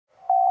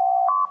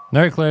All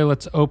right, Clay,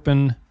 let's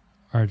open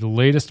our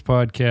latest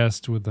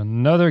podcast with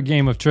another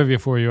game of trivia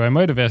for you. I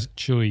might have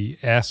actually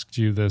asked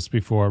you this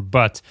before,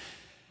 but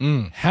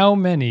how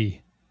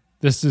many,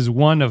 this is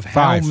one of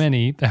how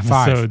many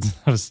episodes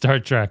of Star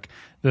Trek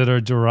that are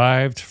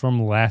derived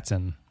from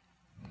Latin?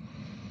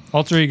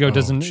 Alter Ego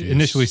doesn't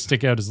initially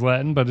stick out as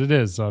Latin, but it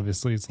is,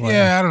 obviously. It's Latin.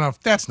 Yeah, I don't know.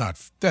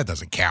 That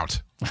doesn't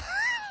count.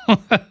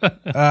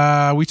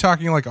 We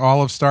talking like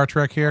all of Star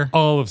Trek here?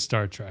 All of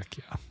Star Trek,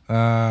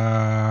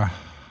 yeah.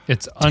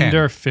 It's 10.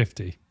 Under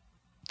 50.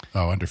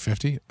 Oh, under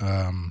 50?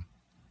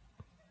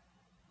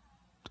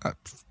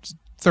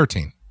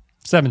 13.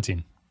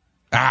 17.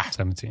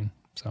 17.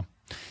 So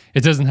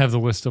it doesn't have the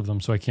list of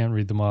them, so I can't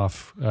read them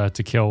off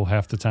to kill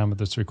half the time of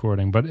this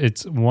recording. But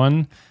it's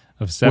one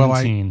of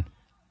 17. Well,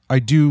 I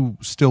do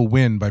still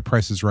win by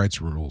Price is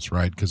Right's rules,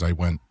 right? Because I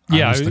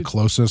was the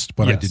closest,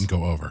 but I didn't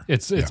go over.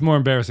 It's more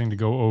embarrassing to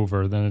go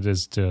over than it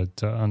is to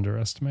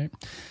underestimate.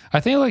 I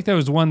think like there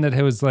was one that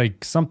was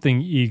like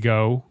something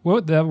ego.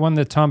 What, that one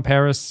that Tom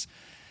Paris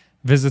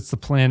visits the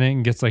planet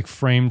and gets like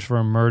framed for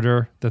a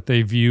murder that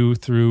they view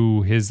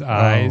through his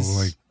eyes.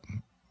 Like,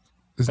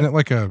 isn't it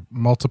like a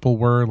multiple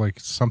word, like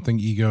something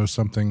ego,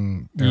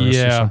 something Eris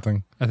or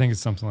something? I think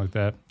it's something like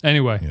that.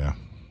 Anyway,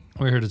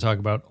 we're here to talk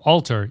about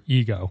Alter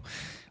Ego,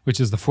 which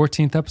is the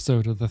 14th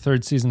episode of the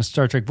third season of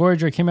Star Trek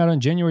Voyager. It came out on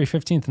January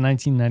 15th,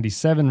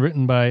 1997,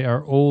 written by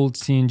our old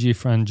TNG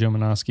friend Joe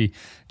Menosky,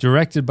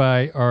 directed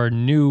by our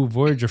new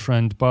Voyager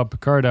friend Bob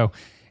Picardo.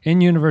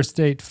 In-universe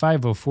date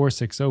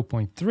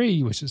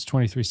 50460.3, which is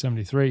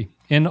 2373.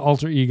 In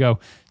Alter Ego,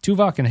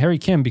 Tuvok and Harry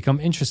Kim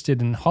become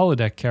interested in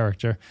holodeck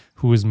character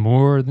who is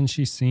more than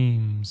she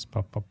seems.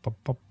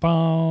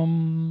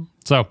 Ba-ba-ba-ba-bum.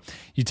 So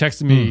you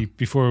texted me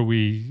before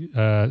we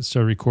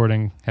started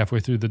recording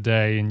halfway through the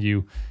day, and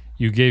you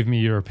gave me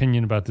your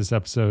opinion about this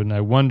episode, and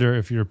I wonder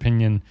if your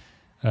opinion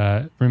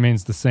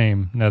remains the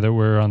same now that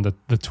we're on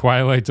the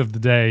twilight of the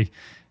day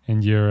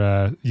and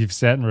you've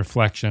sat in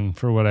reflection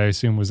for what I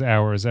assume was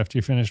hours after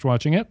you finished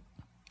watching it.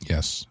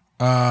 Yes.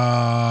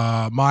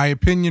 My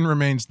opinion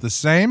remains the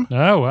same.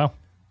 Oh, well.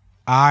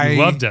 I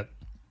loved it.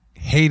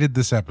 Hated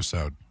this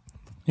episode.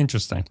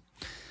 Interesting.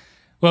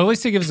 Well, at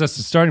least it gives us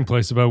a starting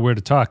place about where to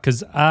talk,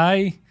 because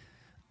I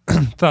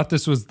thought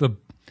this was the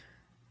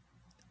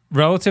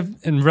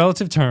in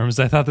relative terms,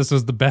 I thought this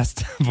was the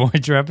best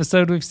Voyager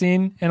episode we've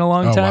seen in a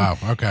long time.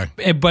 Oh, wow.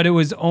 Okay. But it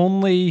was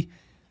only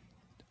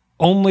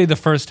the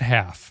first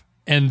half,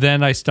 and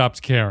then I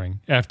stopped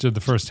caring after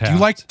the first half. Do you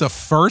like the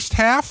first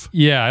half?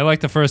 Yeah, I like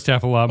the first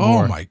half a lot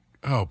more.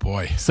 Oh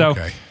boy. So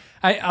okay.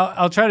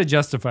 I'll try to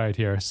justify it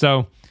here.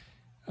 So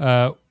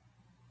I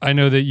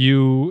know that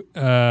you,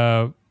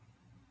 well,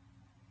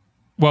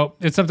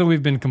 it's something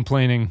we've been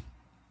complaining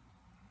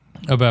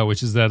about,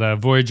 which is that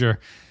Voyager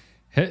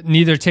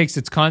neither takes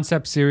its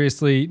concept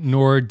seriously,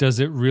 nor does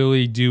it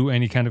really do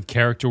any kind of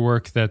character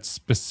work that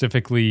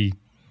specifically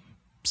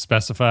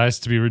specifies,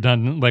 to be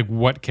redundant, like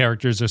what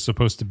characters are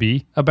supposed to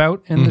be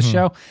about in the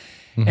show.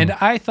 And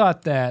I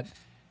thought that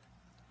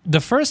the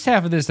first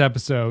half of this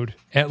episode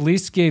at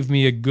least gave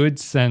me a good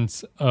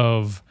sense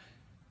of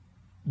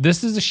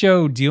this is a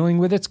show dealing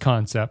with its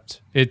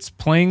concept. It's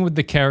playing with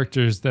the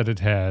characters that it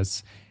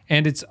has.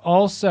 And it's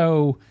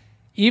also,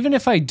 even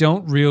if I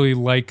don't really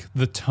like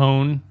the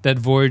tone that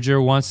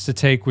Voyager wants to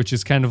take, which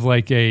is kind of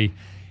like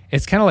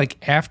it's kind of like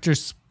after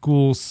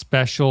school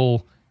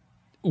special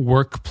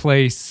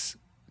workplace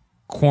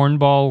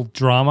cornball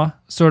drama,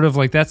 sort of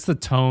like that's the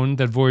tone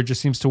that Voyager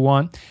seems to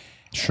want.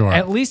 Sure.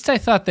 At least I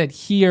thought that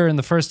here in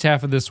the first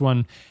half of this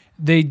one,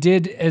 they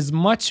did as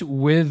much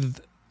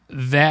with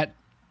that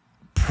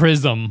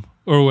prism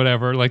or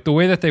whatever, like the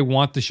way that they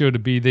want the show to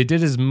be. They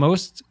did as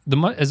much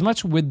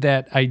with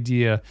that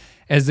idea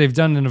as they've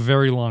done in a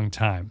very long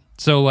time.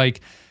 So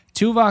like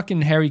Tuvok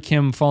and Harry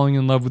Kim falling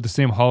in love with the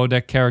same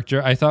holodeck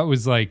character, I thought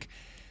was like,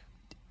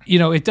 you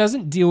know, it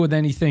doesn't deal with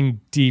anything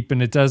deep,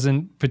 and it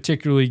doesn't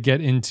particularly get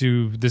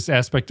into this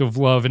aspect of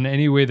love in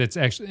any way that's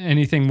actually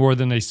anything more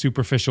than a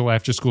superficial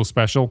after-school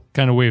special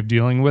kind of way of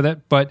dealing with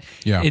it. But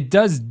it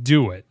does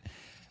do it.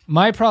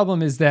 My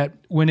problem is that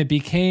when it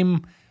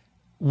became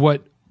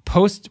what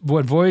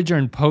Voyager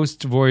and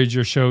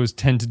post-Voyager shows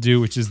tend to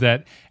do, which is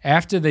that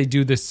after they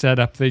do this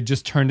setup, they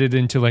just turned it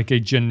into like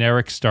a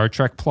generic Star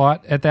Trek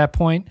plot at that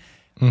point.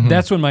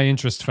 That's when my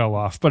interest fell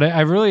off. But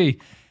I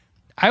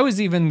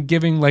was even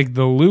giving like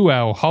the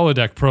Luau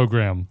holodeck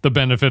program the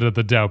benefit of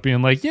the doubt,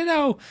 being like, you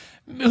know,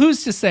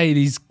 who's to say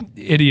these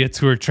idiots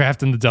who are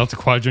trapped in the Delta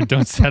Quadrant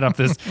don't set up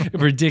this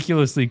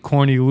ridiculously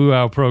corny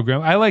Luau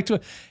program? I like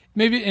to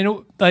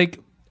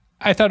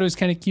I thought it was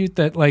kind of cute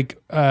that like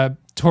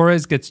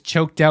Torres gets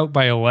choked out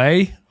by a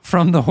lei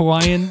from the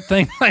Hawaiian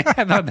thing. Like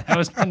I thought that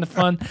was kind of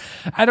fun.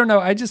 I don't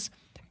know.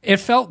 It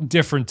felt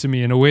different to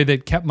me in a way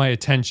that kept my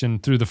attention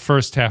through the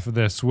first half of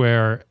this,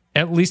 where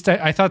at least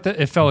I thought that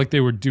it felt like they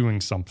were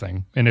doing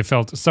something, and it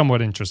felt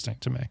somewhat interesting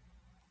to me.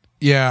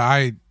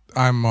 Yeah,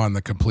 I'm on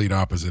the complete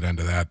opposite end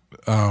of that.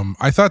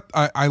 I thought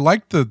I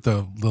liked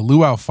the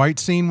luau fight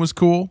scene was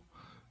cool.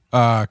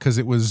 because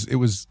it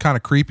was kind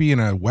of creepy in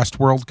a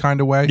Westworld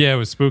kind of way. Yeah, it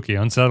was spooky,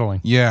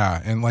 unsettling.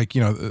 Yeah, and like,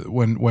 you know,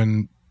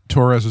 when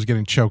Torres was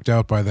getting choked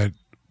out by that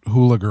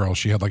hula girl,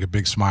 she had like a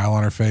big smile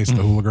on her face,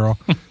 the hula girl.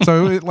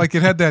 So it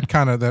had that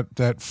kind of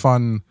that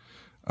fun.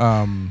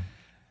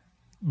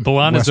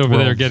 B'Elanna's over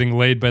there getting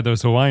laid by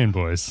those Hawaiian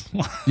boys.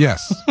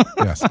 Yes.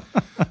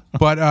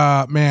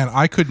 But man,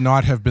 I could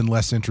not have been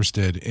less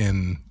interested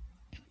in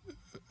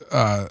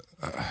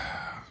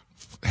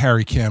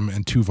Harry Kim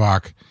and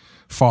Tuvok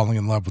falling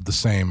in love with the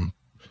same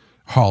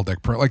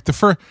holodeck pro. Like the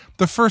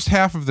first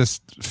half of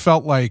this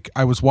felt like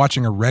I was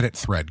watching a Reddit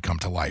thread come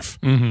to life,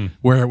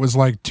 where it was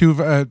like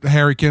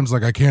Harry Kim's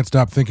like, I can't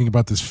stop thinking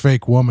about this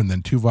fake woman.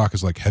 Then Tuvok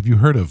is like, have you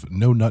heard of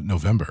No Nut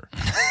November?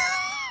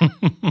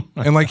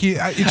 And like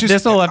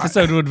this whole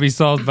episode would be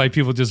solved by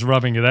people just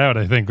rubbing it out.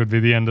 I think would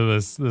be the end of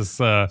this.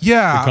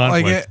 Yeah,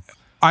 conflict.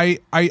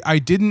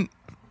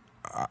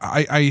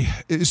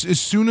 As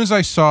soon as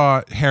I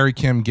saw Harry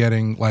Kim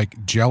getting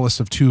like jealous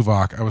of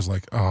Tuvok, I was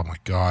like, oh my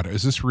God,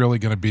 is this really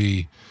going to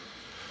be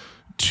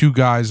two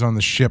guys on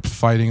the ship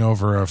fighting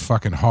over a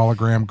fucking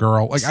hologram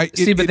girl? Like,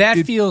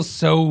 that feels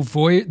so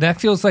that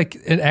feels like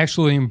it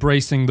actually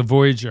embracing the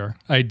Voyager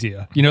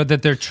idea, you know,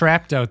 that they're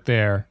trapped out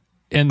there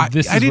and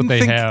this is what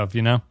they have,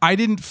 you know? I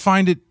didn't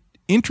find it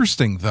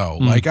interesting though.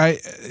 Like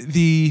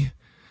the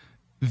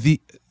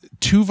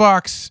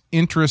Tuvok's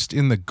interest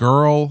in the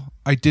girl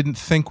I didn't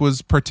think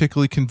was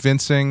particularly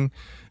convincing,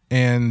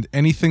 and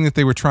anything that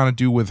they were trying to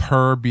do with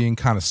her being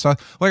kind of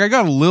like I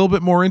got a little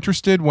bit more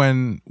interested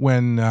when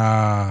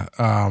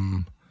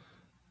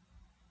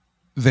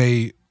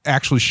they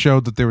actually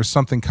showed that there was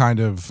something kind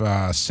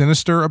of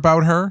sinister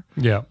about her.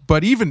 Yeah.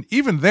 But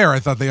even there, I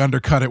thought they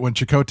undercut it when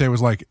Chakotay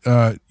was like,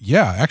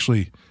 yeah,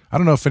 actually, I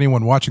don't know if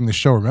anyone watching this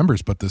show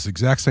remembers, but this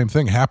exact same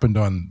thing happened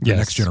on The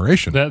Next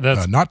Generation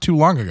that's not too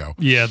long ago.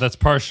 Yeah, that's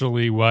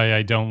partially why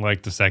I don't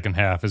like the second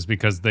half, is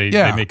because they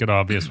make it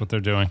obvious what they're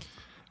doing.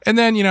 And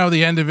then, you know,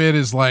 the end of it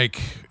is like,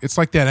 it's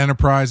like that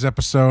Enterprise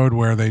episode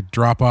where they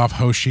drop off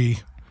Hoshi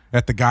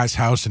at the guy's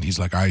house, and he's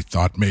like, I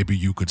thought maybe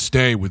you could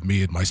stay with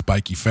me in my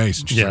spiky face.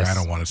 And she's like, I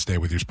don't want to stay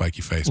with your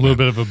spiky face. A little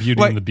bit of a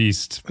Beauty and the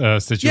Beast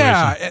situation.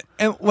 Yeah,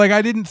 and like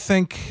I didn't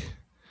think...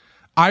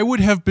 I would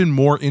have been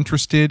more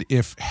interested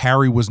if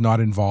Harry was not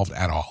involved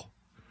at all,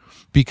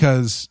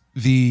 because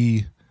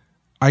the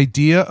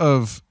idea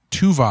of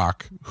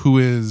Tuvok, who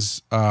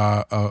is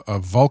a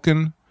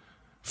Vulcan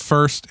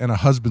first and a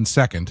husband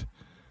second,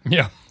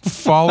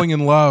 falling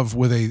in love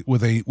with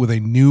a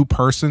new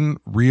person,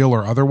 real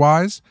or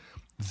otherwise,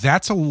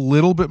 that's a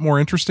little bit more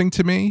interesting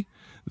to me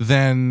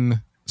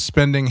than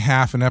spending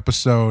half an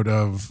episode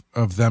of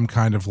them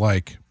kind of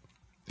like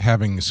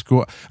having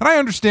school. And I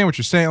understand what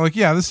you're saying, like,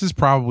 yeah, this is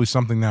probably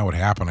something that would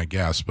happen, I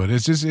guess, but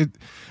it's just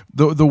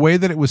the way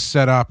that it was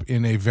set up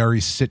in a very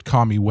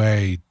sitcom-y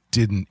way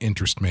didn't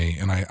interest me,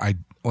 and I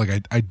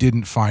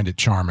didn't find it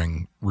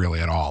charming really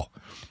at all.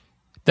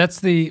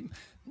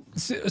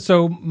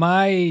 So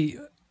my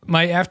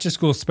after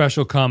school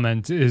special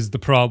comment is the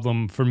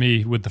problem for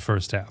me with the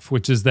first half,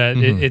 which is that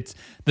it's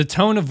the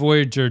tone of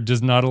Voyager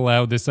does not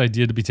allow this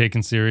idea to be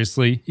taken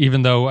seriously,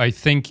 even though I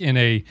think in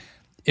a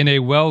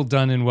well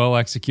done and well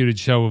executed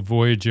show of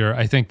Voyager,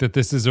 I think that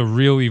this is a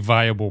really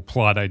viable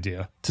plot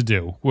idea to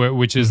do,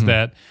 which is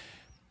that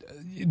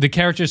the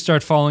characters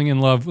start falling in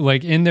love,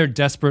 like in their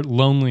desperate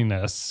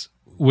loneliness,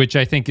 which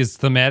I think is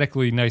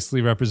thematically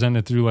nicely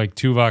represented through like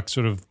Tuvok's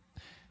sort of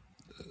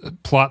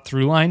plot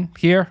through line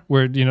here,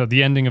 where, you know,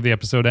 the ending of the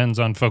episode ends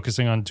on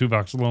focusing on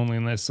Tuvok's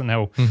loneliness and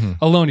how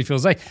alone he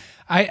feels. Like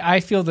I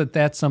feel that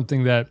that's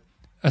something that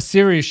a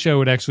serious show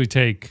would actually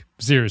take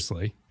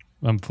seriously.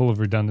 I'm full of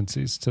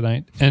redundancies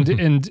tonight. And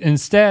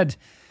instead,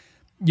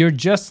 you're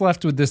just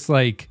left with this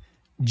like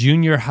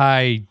junior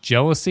high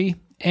jealousy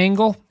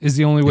angle is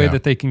the only way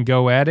that they can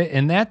go at it.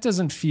 And that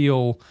doesn't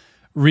feel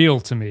real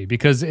to me,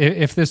 because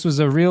if this was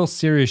a real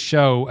serious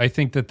show, I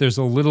think that there's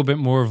a little bit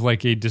more of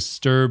like a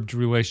disturbed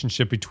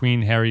relationship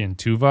between Harry and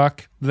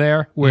Tuvok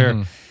there,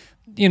 where,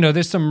 you know,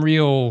 there's some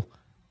real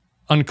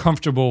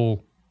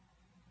uncomfortable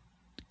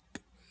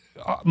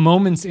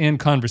moments and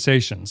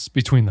conversations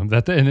between them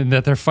that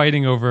they're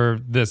fighting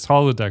over this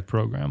holodeck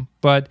program.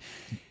 But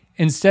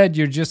instead,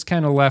 you're just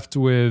kind of left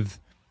with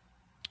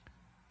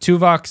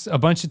a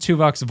bunch of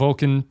Tuvok's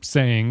Vulcan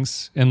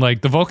sayings, and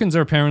like the Vulcans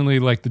are apparently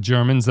like the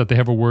Germans, that they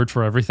have a word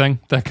for everything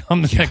that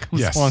comes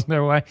along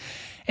their way.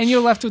 And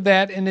you're left with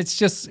that, and it's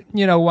just,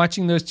 you know,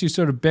 watching those two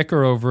sort of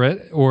bicker over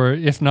it, or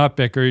if not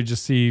bicker, you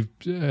just see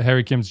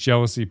Harry Kim's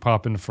jealousy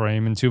pop into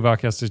frame, and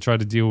Tuvok has to try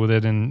to deal with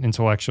it and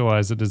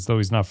intellectualize it as though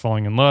he's not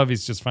falling in love.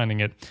 He's just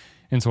finding it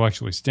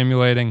intellectually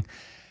stimulating.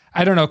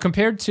 I don't know,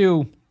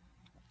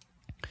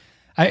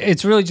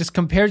 it's really just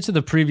compared to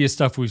the previous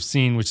stuff we've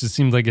seen, which it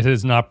seems like it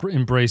has not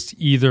embraced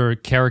either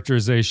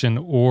characterization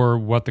or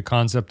what the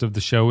concept of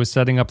the show is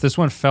setting up. This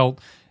one felt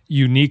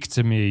unique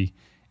to me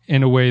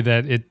in a way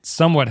that it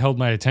somewhat held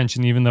my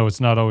attention, even though it's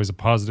not always a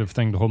positive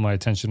thing to hold my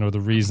attention, or the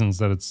reasons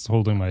that it's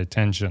holding my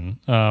attention.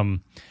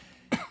 And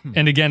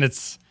again,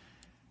 this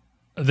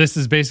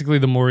is basically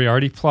the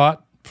Moriarty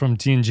plot from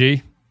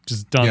TNG,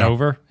 just done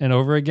over and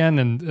over again,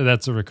 and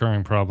that's a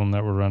recurring problem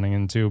that we're running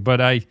into. But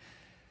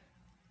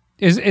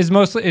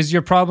is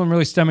your problem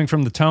really stemming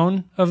from the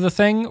tone of the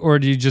thing, or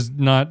do you just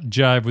not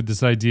jive with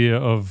this idea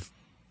of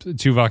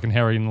Tuvok and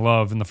Harry in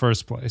love in the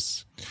first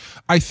place?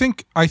 I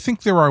think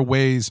there are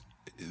ways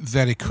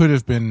that it could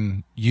have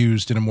been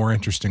used in a more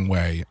interesting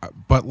way,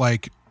 but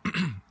like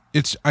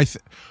it's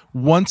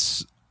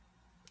once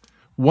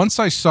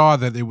I saw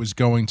that it was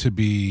going to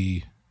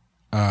be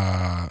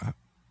a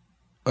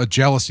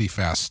jealousy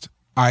fest,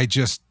 I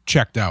just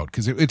checked out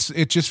because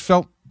it just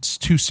felt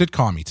too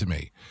sitcom-y to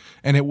me,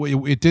 and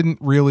it didn't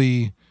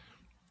really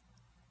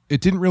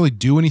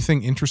do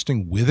anything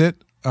interesting with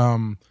it.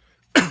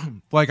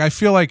 Like I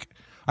feel like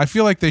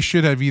they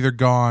should have either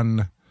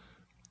gone.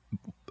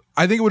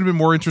 I think it would have been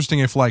more interesting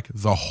if like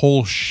the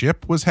whole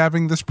ship was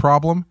having this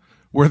problem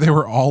where they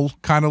were all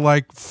kind of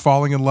like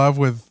falling in love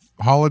with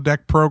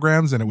holodeck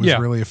programs and it was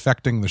really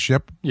affecting the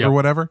ship or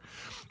whatever.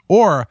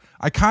 Or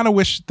I kind of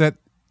wish that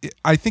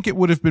I think it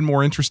would have been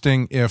more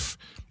interesting if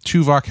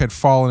Tuvok had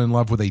fallen in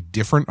love with a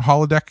different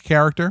holodeck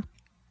character.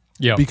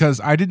 Yeah.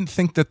 Because I didn't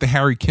think that the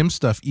Harry Kim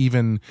stuff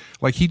even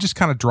like he just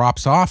kind of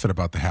drops off at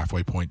about the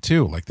halfway point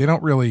too. Like they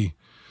don't really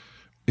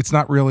it's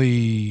not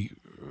really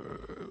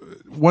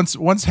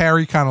once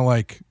Harry kind of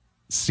like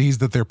sees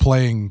that they're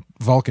playing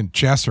Vulcan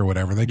chess or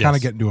whatever, they kind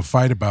of get into a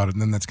fight about it,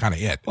 and then that's kind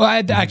of it.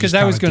 Well, because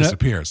I was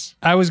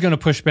going to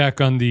push back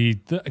on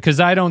because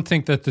I don't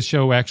think that the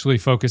show actually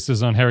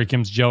focuses on Harry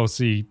Kim's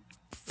jealousy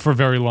for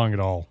very long at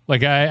all.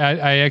 Like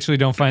I actually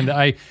don't find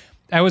that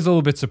I was a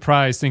little bit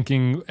surprised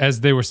thinking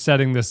as they were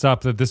setting this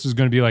up that this was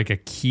going to be like a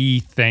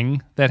key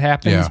thing that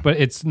happens, but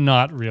it's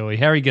not really.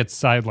 Harry gets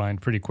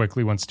sidelined pretty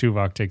quickly once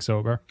Tuvok takes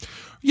over.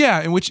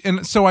 Yeah,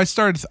 and so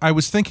I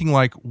was thinking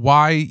like,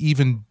 why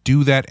even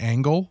do that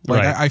angle?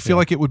 Like I feel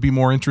like it would be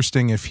more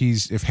interesting if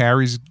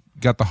Harry's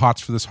got the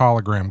hots for this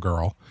hologram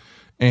girl,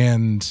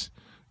 and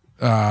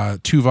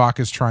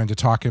Tuvok is trying to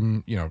talk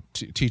him,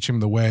 teach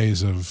him the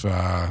ways of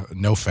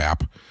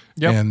NoFap,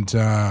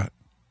 and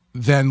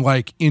then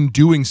like in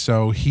doing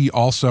so, he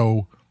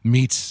also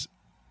meets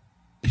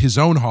his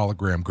own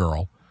hologram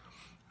girl,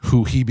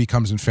 who he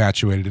becomes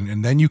infatuated in,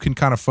 and then you can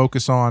kind of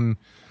focus on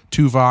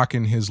Tuvok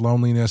and his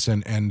loneliness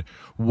and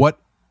what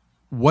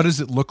does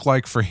it look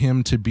like for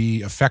him to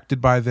be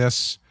affected by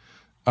this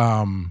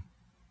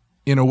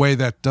in a way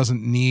that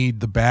doesn't need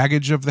the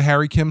baggage of the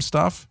Harry Kim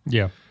stuff.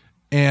 Yeah.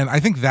 And I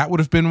think that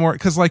would have been more,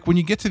 because like when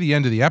you get to the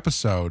end of the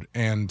episode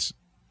and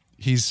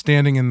he's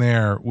standing in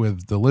there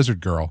with the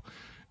lizard girl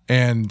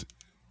and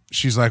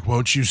she's like,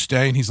 won't you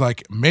stay? And he's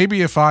like,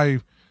 maybe if I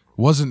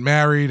wasn't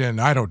married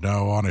and I don't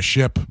know, on a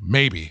ship,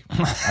 maybe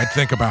I'd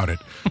think about it.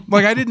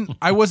 Like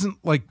I wasn't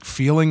like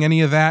feeling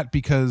any of that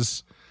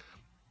because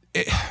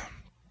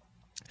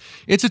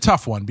it's a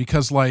tough one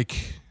because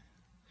like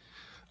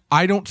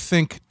I don't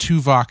think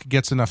Tuvok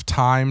gets enough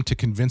time to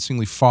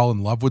convincingly fall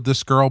in love with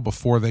this girl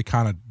before they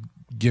kind of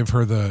give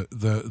her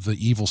the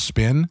evil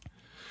spin.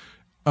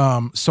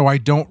 So I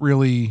don't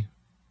really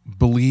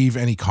believe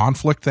any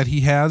conflict that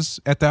he has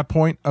at that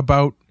point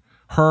about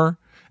her.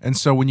 And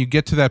so when you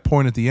get to that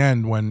point at the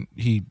end when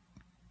he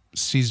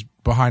sees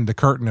behind the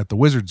curtain at the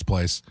wizard's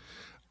place,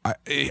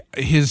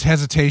 his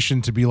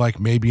hesitation to be like,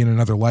 maybe in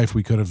another life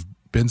we could have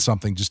been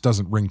something just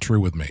doesn't ring true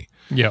with me.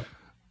 Yeah.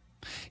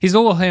 He's a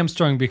little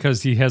hamstrung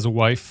because he has a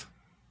wife,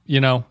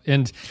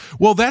 and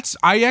well,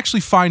 I actually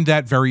find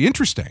that very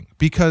interesting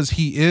because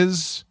he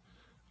is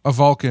a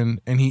Vulcan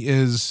and he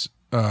is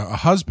a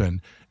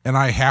husband. And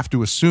I have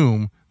to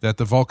assume that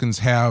the Vulcans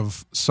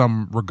have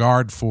some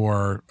regard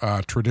for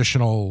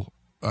traditional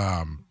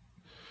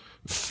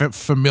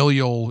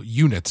familial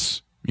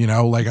units,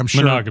 like I'm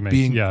sure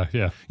monogamy.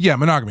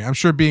 Monogamy. I'm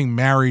sure being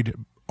married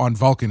on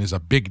Vulcan is a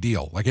big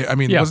deal. Like, I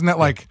mean, wasn't that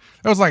like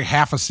that was like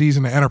half a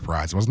season of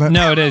Enterprise, wasn't it?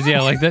 No, it is.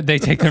 Yeah, like they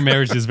take their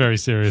marriages very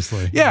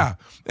seriously. Yeah,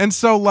 and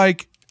so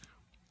like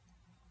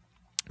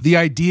the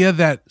idea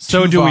that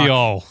So do we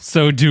all.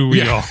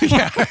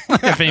 Yeah.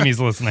 If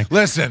Amy's listening,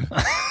 listen,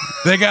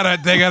 they gotta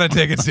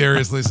take it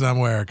seriously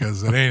somewhere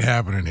because it ain't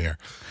happening here.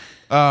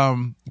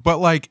 But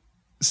like,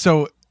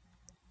 so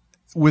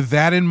with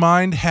that in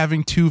mind,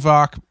 having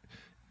Tuvok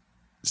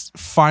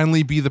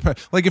finally be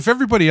like if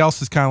everybody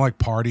else is kind of like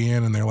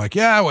partying and they're like,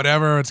 yeah,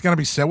 whatever, it's gonna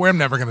be set where I'm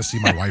never gonna see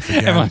my wife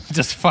again. Everyone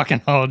just fucking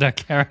holodeck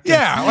characters.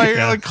 Yeah,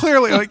 like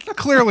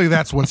clearly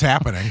that's what's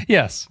happening.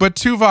 Yes, but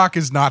Tuvok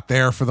is not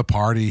there for the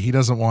party. He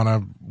doesn't want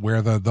to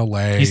wear the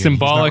lei. He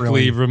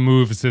symbolically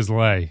removes his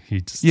lei.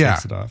 He just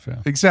takes it off.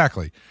 Yeah,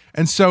 exactly.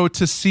 And so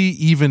to see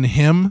even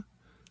him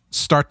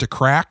start to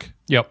crack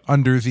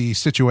under the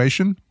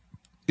situation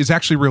is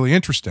actually really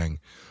interesting.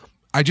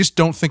 I just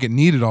don't think it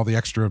needed all the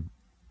extra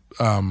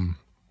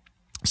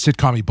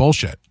sitcom-y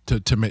bullshit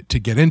to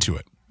get into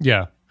it.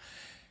 Yeah.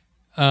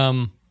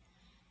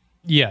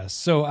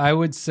 So I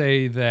would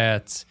say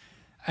that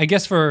I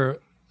guess for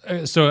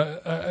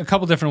a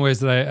couple different ways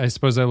that I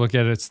suppose I look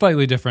at it, it's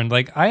slightly different.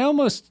 Like I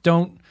almost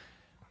don't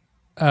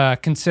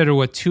consider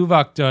what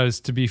Tuvok does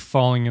to be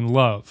falling in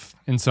love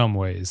in some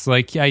ways.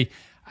 Like I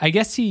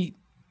guess he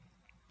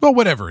Well,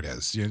 whatever it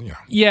is, you know.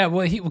 Yeah,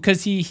 well,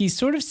 because he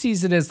sort of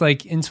sees it as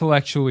like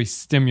intellectually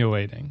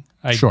stimulating,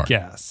 I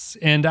guess.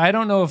 And I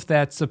don't know if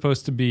that's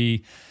supposed to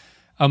be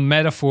a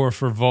metaphor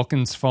for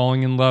Vulcans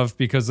falling in love,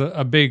 because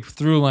a big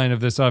through line of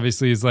this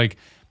obviously is like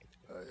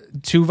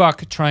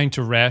Tuvok trying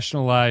to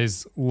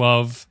rationalize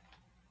love.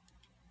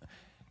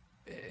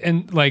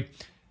 And like,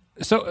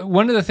 so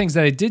one of the things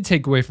that I did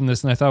take away from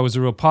this and I thought was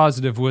a real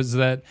positive was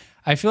that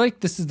I feel like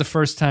this is the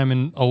first time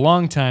in a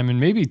long time, and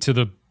maybe to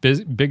the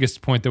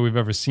biggest point that we've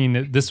ever seen,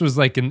 that this was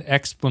like an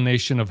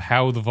explanation of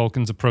how the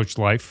Vulcans approach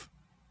life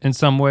in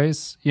some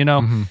ways, you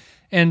know? Mm-hmm.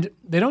 And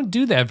they don't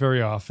do that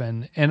very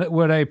often. And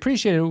what I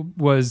appreciated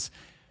was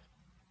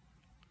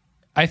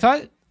I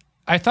thought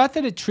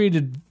that it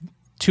treated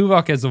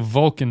Tuvok as a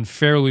Vulcan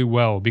fairly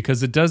well,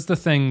 because it does the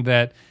thing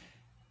that,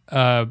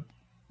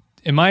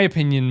 in my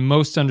opinion,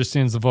 most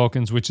understands the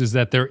Vulcans, which is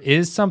that there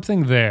is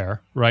something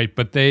there, right?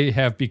 But they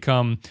have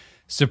become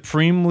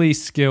supremely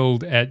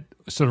skilled at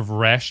sort of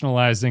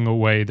rationalizing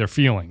away their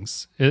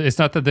feelings. It's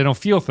not that they don't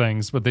feel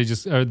things, but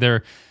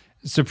they're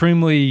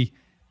supremely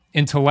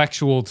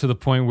intellectual to the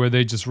point where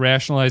they just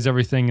rationalize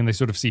everything, and they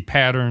sort of see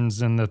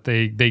patterns, and that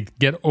they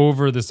get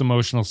over this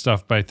emotional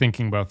stuff by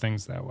thinking about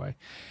things that way.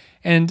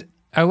 And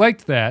I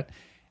liked that.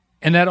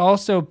 And that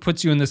also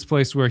puts you in this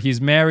place where he's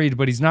married,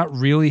 but he's not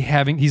really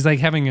he's like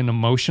having an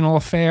emotional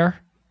affair,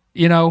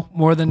 you know,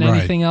 more than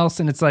anything else.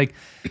 And it's like,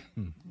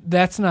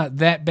 that's not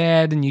that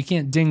bad, and you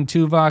can't ding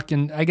Tuvok.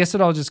 And I guess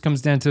it all just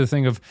comes down to the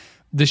thing of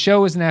the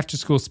show is an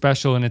after-school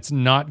special, and it's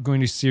not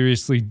going to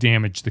seriously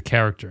damage the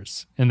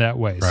characters in that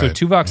way. Right. So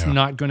Tuvok's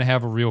not going to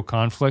have a real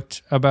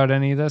conflict about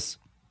any of this.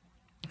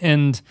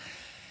 And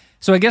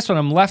so I guess what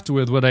I'm left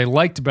with, what I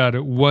liked about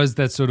it, was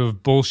that sort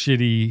of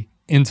bullshitty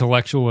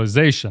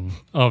intellectualization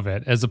of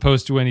it, as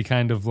opposed to any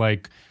kind of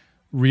like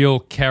real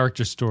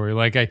character story.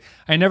 Like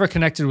I never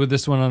connected with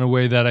this one in a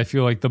way that I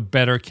feel like the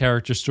better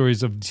character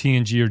stories of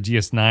TNG or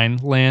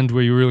DS9 land,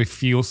 where you really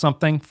feel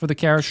something for the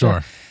character.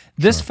 Sure.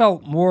 This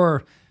felt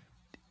more,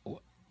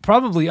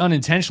 probably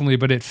unintentionally,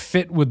 but it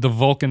fit with the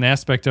Vulcan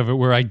aspect of it,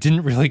 where I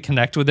didn't really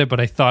connect with it, but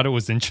I thought it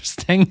was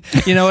interesting.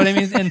 You know what I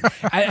mean? And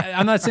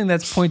I'm not saying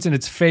that's points in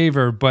its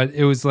favor, but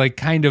it was like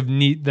kind of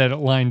neat that it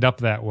lined up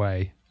that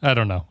way. I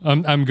don't know.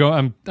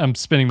 I'm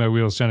spinning my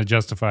wheels trying to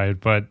justify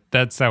it, but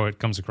that's how it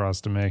comes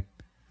across to me.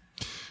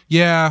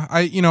 Yeah,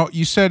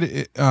 you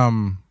said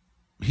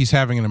he's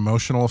having an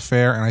emotional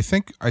affair, and I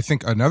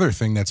think another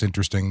thing that's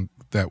interesting,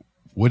 that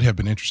would have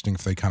been interesting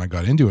if they kind of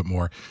got into it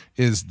more,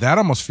 is that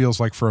almost feels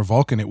like for a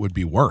Vulcan it would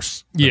be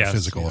worse than a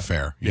physical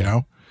affair, you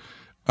know?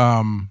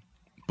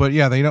 But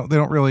yeah, they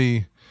don't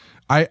really.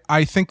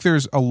 I think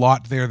there's a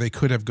lot there they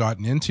could have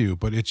gotten into,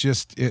 but it's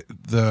just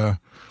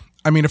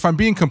I mean, if I'm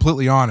being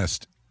completely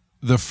honest,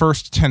 the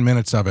first 10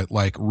 minutes of it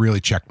like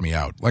really checked me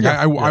out. Like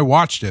I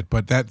watched it,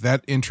 but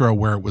that intro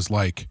where it was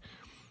like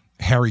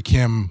Harry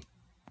Kim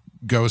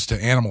goes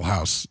to Animal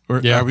House,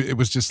 it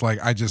was just like,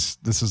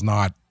 this is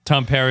not.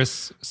 Tom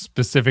Paris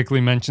specifically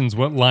mentions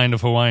what line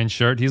of Hawaiian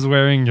shirt he's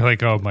wearing. You're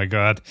like, oh my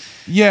God.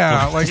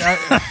 Yeah.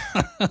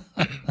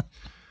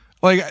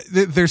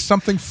 There's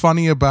something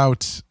funny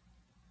about,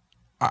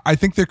 I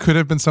think there could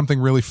have been something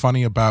really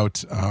funny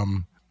about,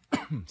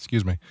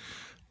 excuse me,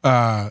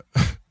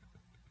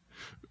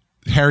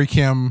 Harry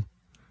Kim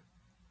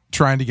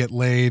trying to get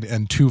laid,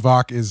 and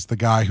Tuvok is the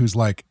guy who's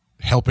like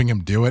helping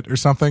him do it or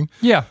something.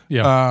 Yeah.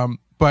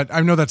 But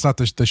I know that's not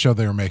the show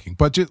they were making.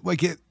 But just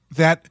like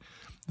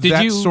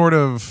sort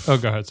of. Oh,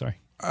 go ahead. Sorry.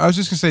 I was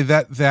just gonna say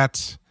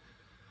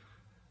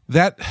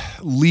that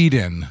lead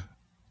in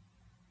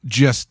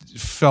just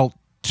felt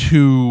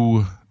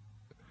too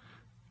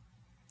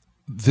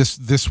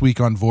this week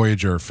on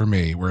Voyager for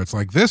me, where it's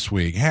like, this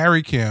week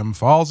Harry Kim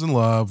falls in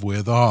love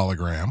with a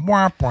hologram.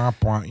 Wah, wah,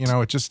 wah. You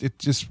know, it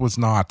just was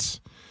not.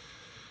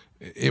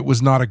 It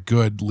was not a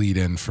good lead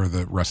in for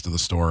the rest of the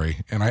story,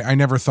 and I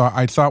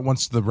thought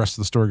once the rest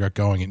of the story got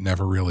going, it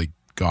never really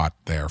got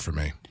there for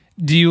me.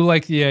 Do you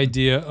like the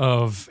idea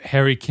of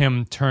Harry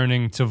Kim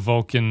turning to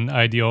Vulcan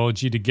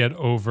ideology to get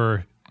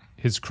over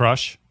his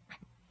crush?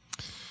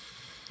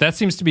 That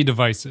seems to be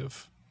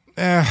divisive.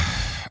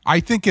 I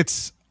think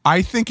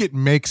it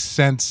makes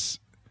sense.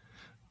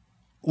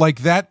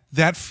 Like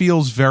that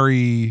feels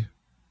very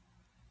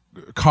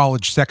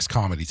college sex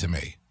comedy to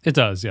me. It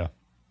does, yeah.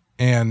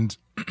 And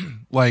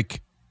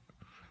like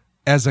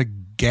as a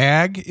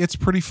gag, it's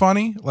pretty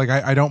funny. Like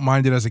I don't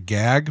mind it as a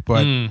gag,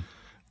 but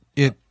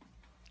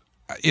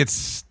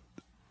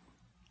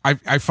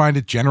I find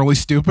it generally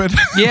stupid.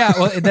 Yeah,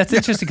 well, that's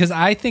interesting because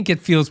I think it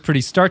feels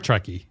pretty Star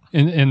Trek-y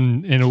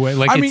in a way.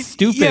 Like, it's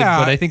stupid,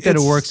 but I think that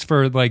it works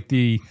for like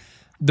the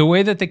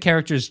way that the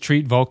characters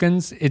treat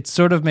Vulcans. It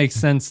sort of makes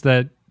sense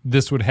that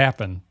this would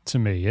happen to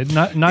me.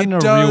 Not in a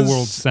real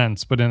world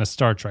sense, but in a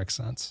Star Trek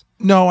sense.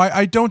 No,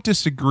 I don't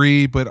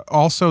disagree, but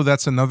also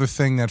that's another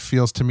thing that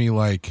feels to me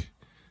like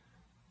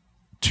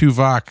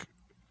Tuvok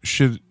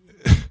should.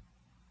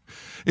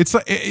 It's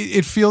like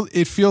it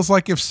feels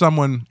like if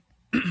someone,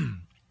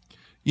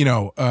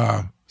 hold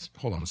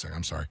on a second.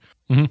 I'm sorry.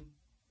 Mm-hmm.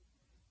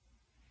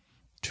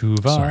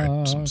 Tuvok.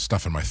 Sorry, some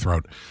stuff in my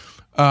throat.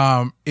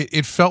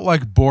 It felt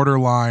like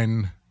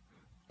borderline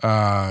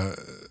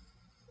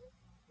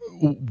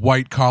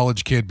white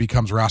college kid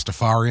becomes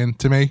Rastafarian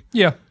to me.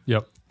 Yeah.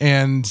 Yep.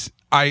 And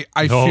I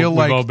feel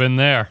like we've all been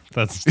there.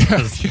 That's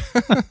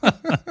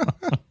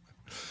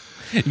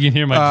you can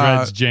hear my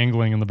dreads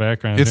jangling in the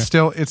background. It's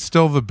still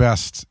the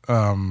best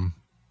Lonely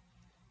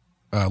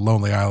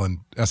Island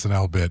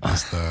SNL bit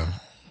is the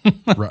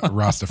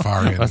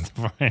Rastafarian.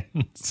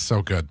 Rastafarian.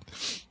 So good.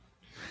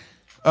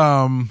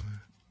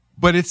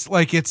 But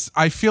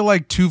I feel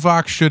like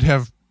Tuvok should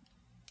have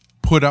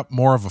put up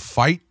more of a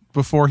fight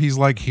before he's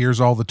like,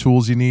 here's all the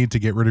tools you need to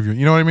get rid of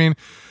you know what I mean?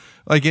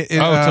 Like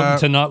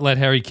to not let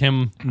Harry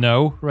Kim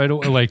know right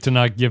away, like to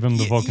not give him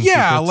the Vulcan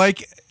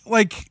secrets?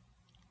 like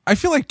I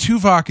feel like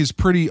Tuvok is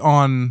pretty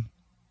on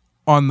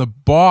the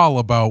ball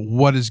about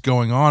what is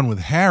going on with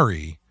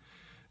Harry,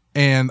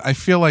 and I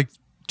feel like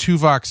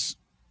Tuvok's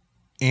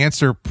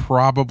answer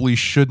probably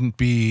shouldn't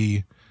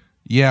be,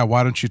 yeah,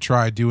 why don't you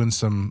try doing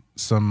some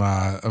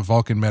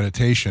Vulcan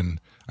meditation?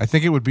 I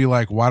think it would be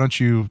like, why don't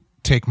you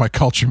take my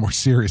culture more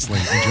seriously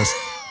and just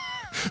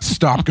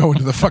stop going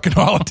to the fucking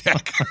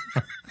holodeck?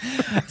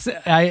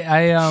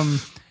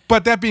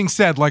 But that being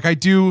said, like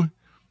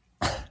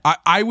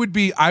I would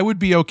be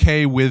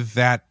okay with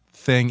that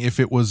thing if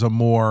it was a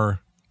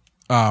more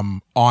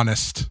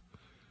honest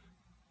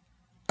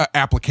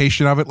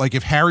application of it. Like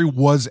if Harry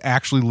was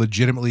actually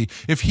legitimately,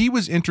 if he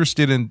was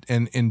interested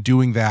in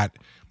doing that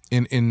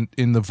in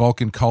the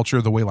Vulcan culture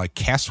the way like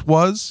Kes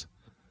was,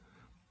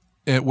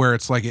 where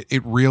it's like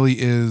it really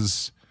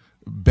is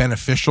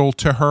beneficial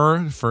to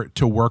her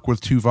to work with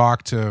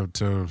Tuvok to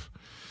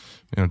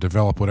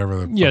develop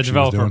whatever the fuck develop she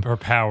was doing. her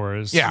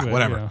powers.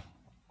 Whatever. Yeah.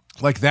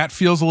 Like that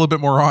feels a little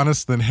bit more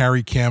honest than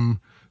Harry Kim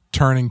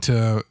turning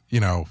to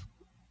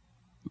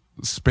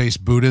space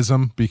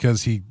Buddhism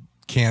because he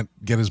can't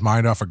get his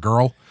mind off a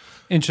girl.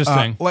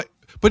 Interesting. I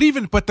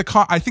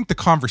think the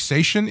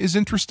conversation is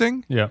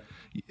interesting. Yeah.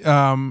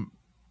 From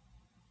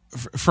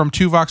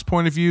Tuvok's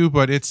point of view,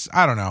 but it's,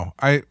 I don't know.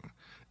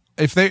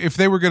 If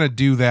they were going to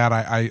do that,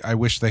 I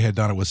wish they had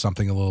done it with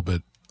something a little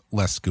bit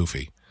less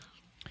goofy.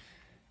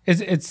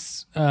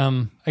 It's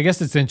I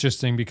guess it's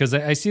interesting because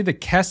I see the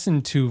Kes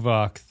and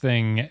Tuvok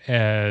thing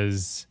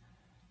as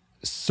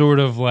sort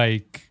of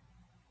like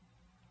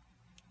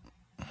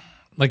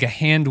a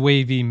hand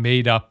wavy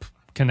made up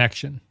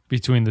connection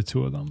between the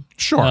two of them.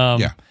 Sure.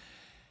 Yeah.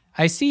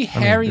 I see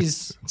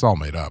Harry's. It's all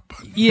made up.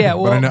 But, yeah.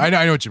 Well, but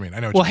I know what you mean.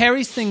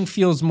 Harry's thing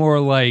feels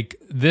more like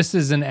this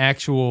is an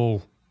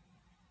actual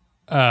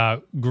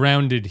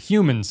grounded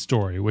human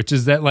story, which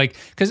is that like,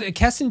 because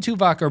Kes and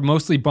Tuvok are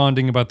mostly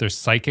bonding about their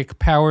psychic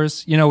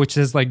powers, which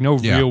has like no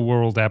real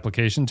world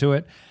application to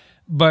it.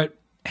 But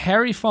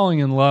Harry falling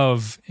in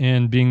love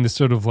and being the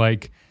sort of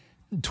like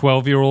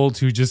 12-year-old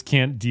who just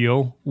can't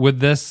deal with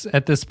this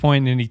at this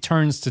point, and he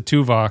turns to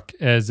Tuvok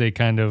as a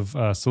kind of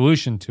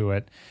solution to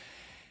it.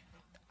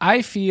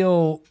 I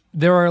feel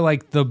there are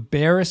like the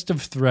barest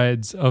of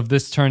threads of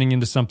this turning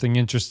into something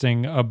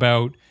interesting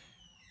about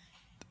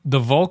the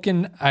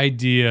Vulcan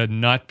idea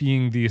not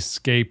being the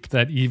escape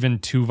that even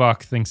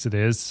Tuvok thinks it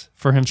is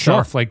for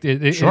himself. Sure. Like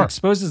it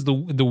exposes the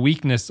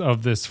weakness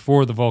of this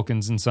for the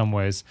Vulcans in some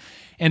ways.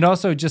 And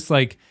also just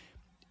like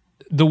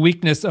the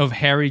weakness of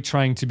Harry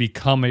trying to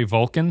become a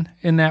Vulcan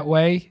in that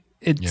way.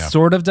 It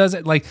sort of does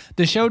it. Like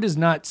the show does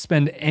not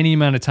spend any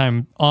amount of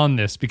time on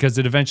this because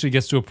it eventually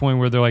gets to a point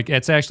where they're like,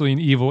 it's actually an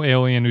evil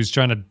alien who's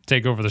trying to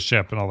take over the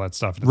ship and all that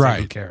stuff. And it's like,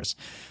 who cares?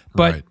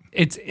 But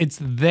it's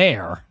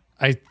there.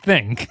 I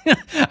think.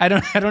 I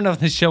don't know if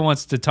the show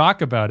wants to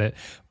talk about it,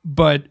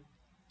 but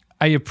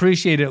I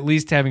appreciate at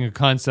least having a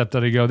concept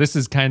that I go, this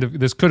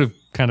could have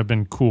kind of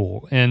been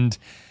cool. And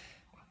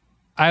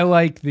I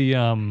like the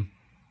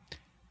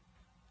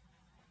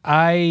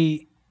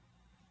I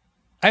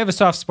have a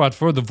soft spot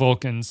for the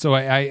Vulcans, so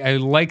I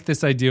like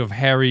this idea of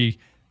Harry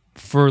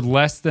for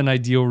less than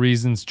ideal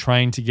reasons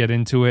trying to get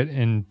into it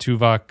and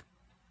Tuvok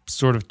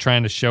sort of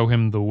trying to show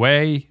him the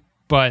way,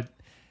 but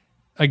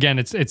again,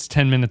 it's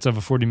 10 minutes of a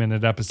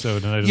 40-minute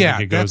episode, and I don't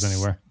think it goes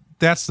anywhere.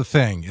 That's the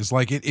thing. Is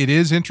like it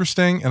is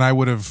interesting, and I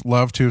would have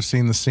loved to have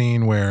seen the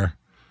scene where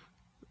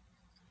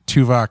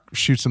Tuvok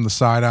shoots him the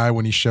side eye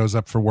when he shows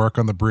up for work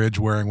on the bridge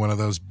wearing one of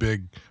those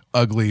big,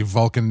 ugly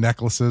Vulcan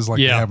necklaces like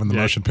they have in the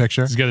motion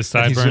picture. He's got his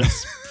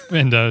sideburns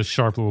and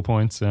sharp little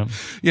points.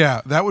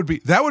 Yeah, that would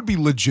be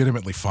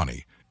legitimately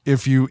funny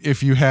if you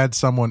had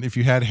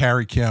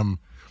Harry Kim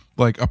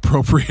like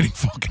appropriating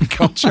Vulcan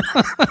culture.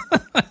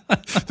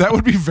 That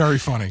would be very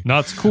funny.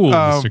 Not cool,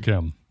 Mr.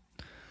 Kim.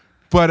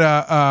 But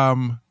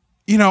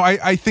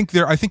I think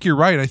you're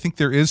right. I think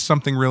there is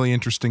something really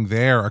interesting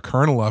there, a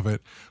kernel of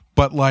it,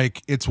 but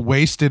like it's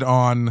wasted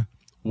on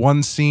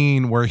one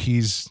scene where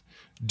he's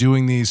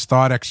doing these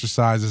thought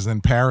exercises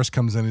and Paris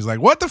comes in. He's like,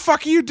 "What the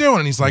fuck are you doing?"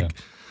 And he's like,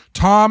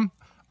 "Tom,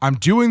 I'm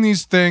doing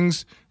these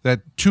things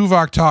that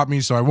Tuvok taught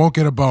me so I won't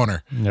get a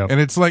boner." Yep. And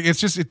it's like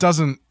it's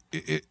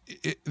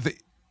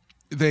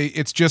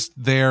just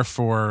there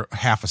for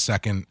half a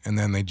second and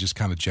then they just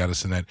kind of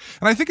jettison it.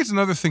 And I think it's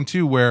another thing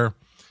too where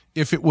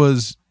if it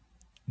was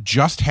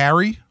just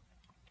Harry,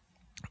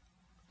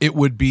 it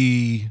would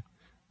be,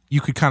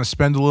 you could kind of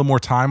spend a little more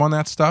time on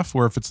that stuff,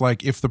 where if it's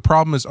like, if the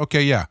problem is,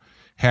 okay, yeah,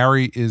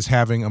 Harry is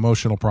having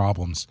emotional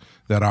problems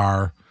that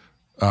are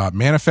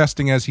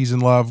manifesting as he's in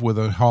love with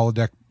a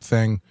holodeck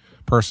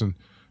person,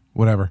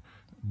 whatever,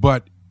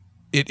 but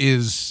it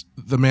is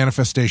the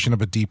manifestation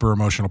of a deeper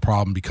emotional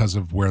problem because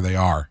of where they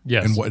are,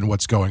 yes, and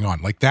what's going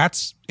on. Like,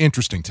 that's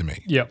interesting to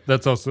me. Yeah,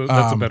 that's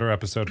a better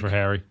episode for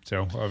Harry.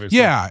 So obviously,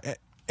 yeah,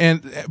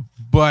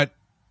 but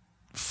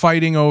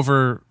fighting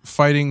over a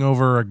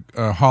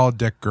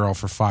holodeck girl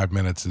for 5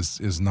 minutes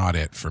is not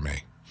it for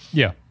me.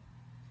 Yeah,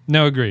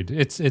 no, agreed.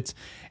 It's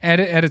at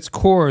its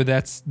core,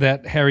 that's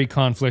that Harry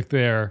conflict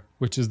there,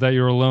 which is that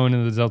you're alone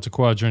in the Delta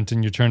Quadrant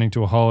and you're turning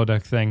to a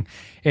holodeck thing.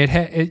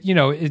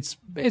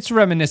 It's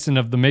reminiscent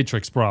of the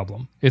Matrix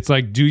problem. It's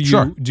like, do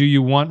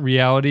you want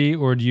reality,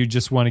 or do you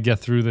just want to get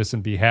through this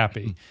and be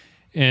happy?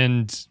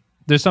 And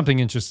there's something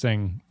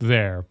interesting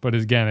there. But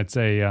again,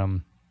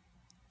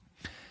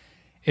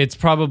 it's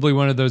probably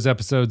one of those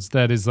episodes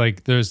that is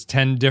like, there's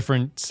 10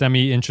 different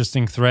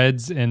semi-interesting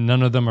threads and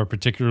none of them are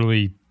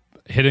particularly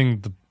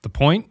hitting the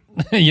point,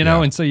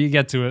 Yeah. And so you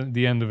get to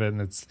the end of it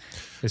and it's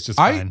just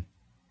fine.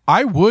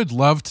 I would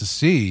love to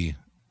see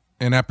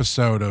an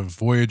episode of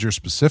Voyager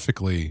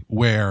specifically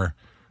where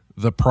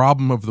the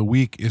problem of the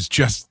week is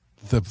just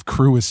the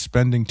crew is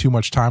spending too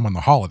much time on the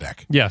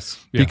holodeck.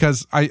 Yes. Yeah.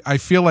 Because I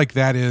feel like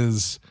that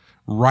is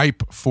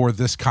ripe for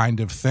this kind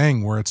of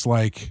thing, where it's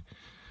like,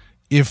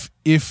 if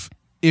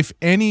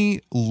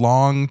any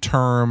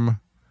long-term,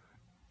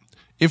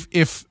 if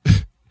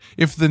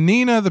the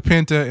Nina, the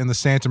Pinta, and the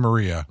Santa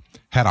Maria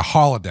had a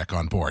holodeck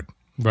on board,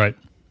 Right.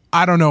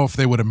 I don't know if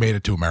they would have made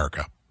it to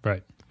America.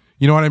 Right.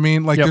 You know what I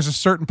mean? Like, Yep. There's a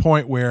certain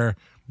point where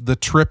the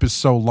trip is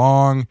so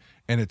long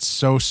and it's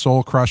so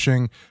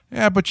soul-crushing.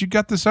 Yeah, but you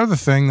got this other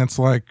thing that's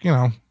like,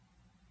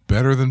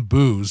 better than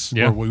booze.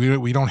 Yeah. Or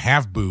we don't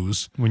have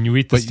booze. When you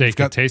eat the But you've steak,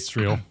 got- it tastes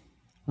real.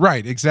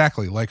 Right,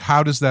 exactly. Like,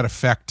 how does that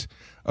affect?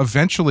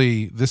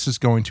 Eventually, this is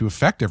going to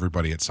affect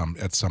everybody at some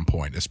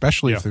point,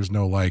 especially Yeah. if there's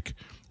no like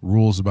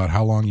rules about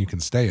how long you can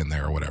stay in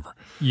there or whatever.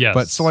 Yes.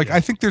 But so, like, I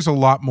think there's a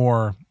lot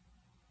more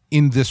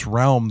in this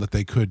realm that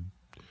they could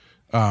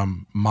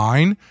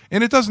mine,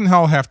 and it doesn't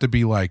all have to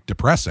be like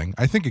depressing.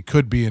 I think it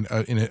could be in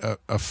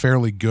a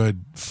fairly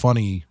good,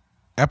 funny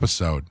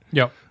episode.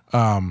 Yep.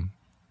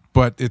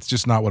 But it's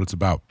just not what it's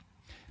about.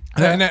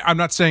 And I'm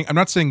not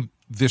saying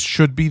this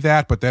should be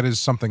that, but that is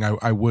something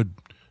I would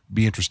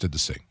be interested to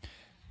see.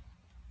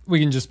 We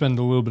can just spend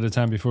a little bit of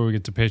time before we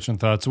get to patron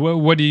thoughts.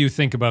 What do you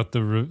think about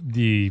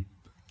the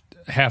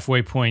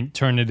halfway point,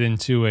 turn it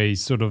into a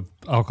sort of,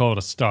 I'll call it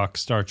a stock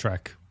Star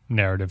Trek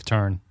narrative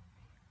turn?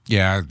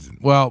 Yeah,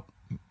 well,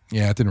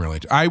 yeah, it didn't really.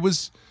 I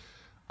was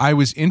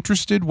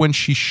interested when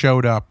she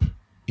showed up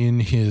in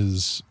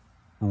his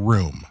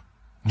room.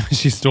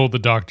 She stole the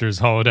doctor's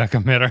holodeck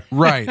emitter.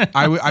 Right.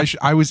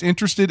 I was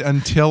interested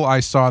until I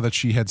saw that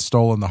she had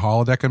stolen the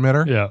holodeck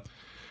emitter. Yeah.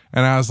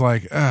 And I was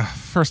like,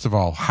 first of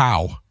all,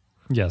 how?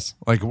 Yes.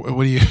 Like,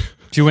 what do you...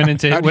 She went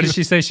into, what did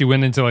she say? She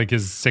went into like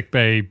his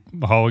sickbay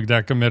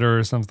holodeck emitter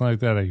or something like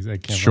that. I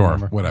can't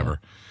remember. Whatever.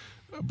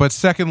 But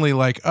secondly,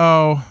 like,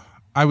 I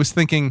was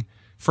thinking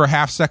for a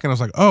half second, I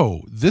was like,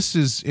 this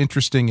is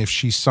interesting if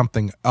she's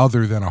something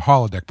other than a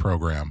holodeck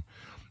program.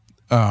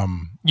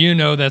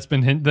 That's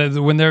been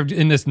when they're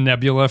in this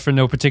nebula for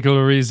no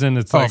particular reason.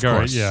 It's like, of all right,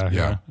 course.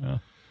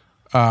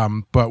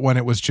 yeah. But when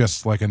it was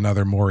just like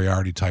another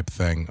Moriarty type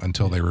thing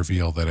until they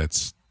reveal that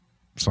it's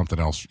something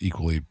else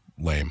equally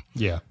lame.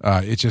 Yeah.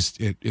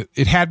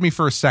 It had me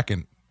for a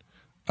second.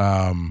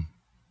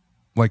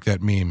 Like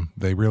that meme.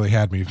 They really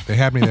had me. They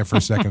had me there for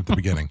a second at the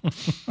beginning.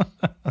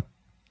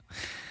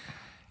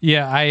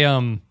 Yeah,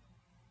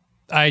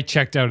 I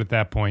checked out at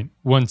that point.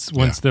 Once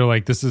they're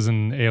like, this is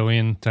an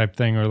alien type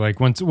thing, or like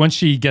once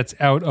she gets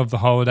out of the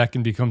holodeck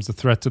and becomes a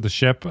threat to the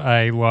ship,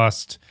 I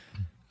lost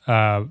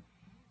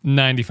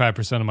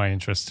 95% of my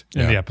interest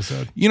in the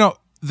episode.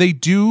 They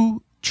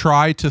do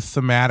try to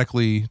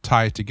thematically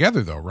tie it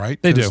together, though,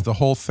 right? They do. The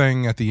whole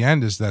thing at the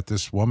end is that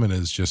this woman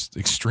is just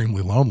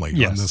extremely lonely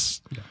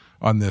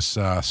on this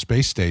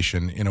space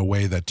station in a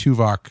way that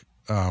Tuvok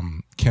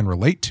can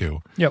relate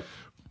to. Yep.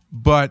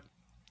 But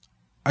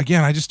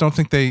again, I just don't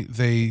think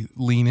they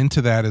lean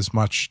into that as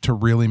much to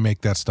really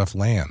make that stuff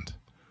land.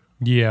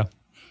 Yeah.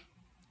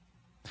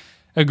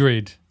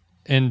 Agreed.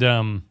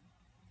 And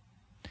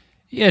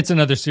it's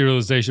another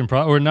serialization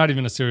problem, or not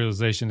even a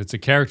serialization. It's a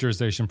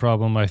characterization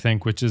problem, I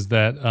think, which is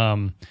that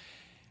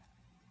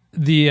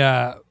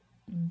the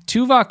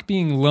Tuvok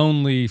being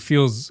lonely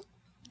feels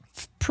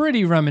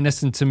pretty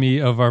reminiscent to me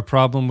of our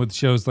problem with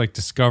shows like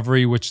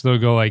Discovery, which they'll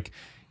go like,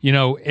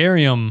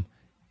 Arium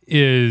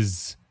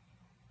is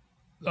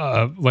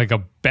like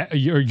a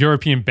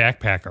European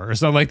backpacker or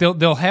something. Like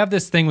they'll have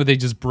this thing where they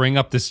just bring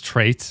up this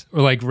trait,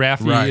 or like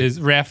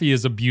Raffi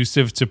is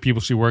abusive to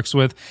people she works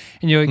with,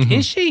 and you're like,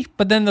 is she?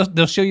 But then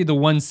they'll show you the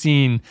one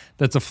scene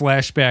that's a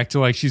flashback to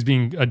like she's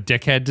being a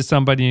dickhead to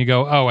somebody, and you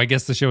go, oh, I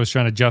guess the show is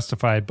trying to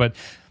justify it. But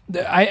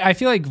I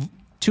feel like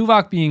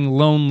Tuvok being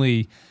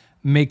lonely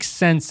makes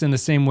sense in the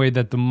same way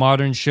that the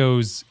modern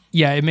shows,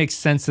 yeah, it makes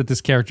sense that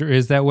this character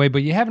is that way,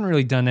 but you haven't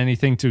really done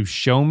anything to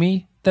show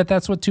me that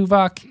that's what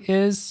Tuvok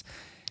is.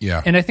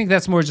 Yeah. And I think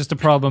that's more just a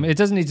problem. It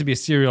doesn't need to be a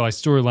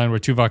serialized storyline where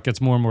Tuvok gets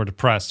more and more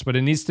depressed, but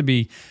it needs to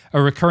be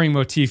a recurring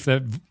motif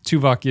that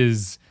Tuvok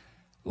is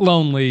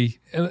lonely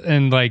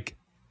and like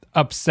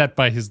upset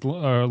by his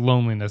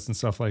loneliness and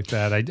stuff like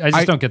that. I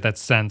just don't get that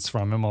sense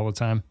from him all the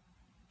time.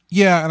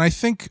 Yeah, and I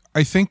think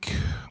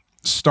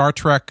Star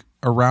Trek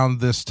around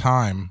this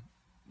time,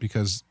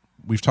 because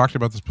we've talked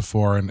about this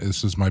before, and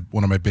this is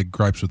one of my big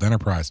gripes with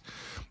Enterprise,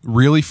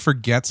 really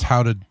forgets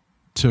how to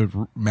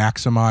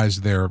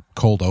maximize their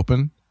cold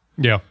open.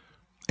 Yeah.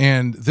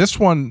 And this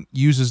one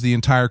uses the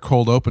entire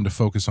cold open to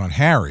focus on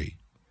Harry.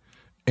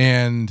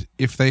 And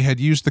if they had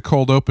used the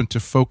cold open to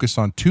focus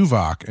on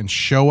Tuvok and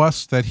show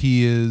us that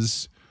he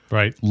is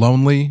right,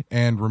 lonely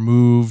and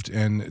removed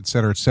and et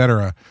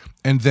cetera,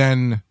 and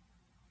then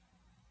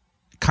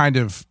kind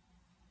of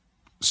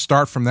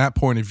start from that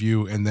point of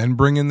view and then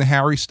bring in the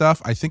Harry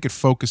stuff, I think it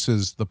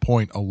focuses the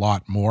point a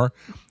lot more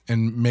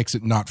and makes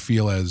it not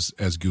feel as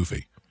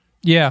goofy.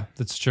 Yeah,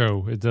 that's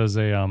true. It does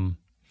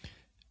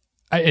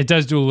it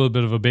does do a little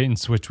bit of a bait and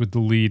switch with the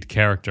lead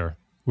character,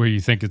 where you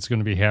think it's going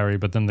to be Harry,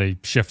 but then they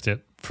shift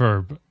it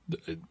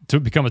to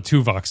become a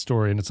Tuvok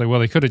story, and it's like, well,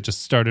 they could have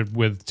just started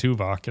with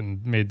Tuvok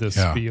and made this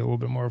be a little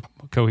bit more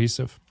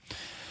cohesive.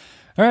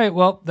 All right,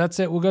 well, that's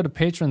it. We'll go to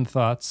patron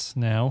thoughts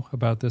now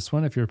about this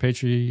one. If you're a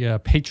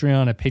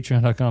Patreon at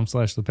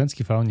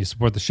patreon.com/Lipinski File, and you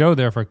support the show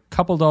there for a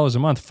couple dollars a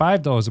month,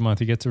 $5 a month,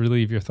 you get to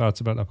relieve your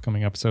thoughts about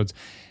upcoming episodes,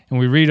 and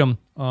we read them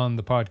on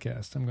the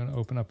podcast. I'm going to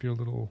open up your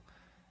little,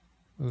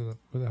 where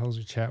the hell's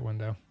your chat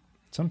window?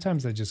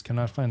 Sometimes I just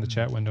cannot find the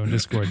chat window in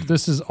Discord.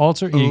 This is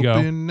Alter Ego.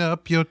 Open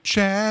up your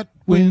chat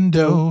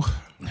window.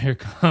 Here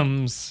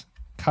comes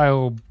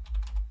Kyle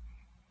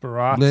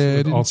Barat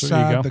Let with Alter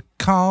inside Ego. the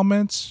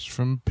comments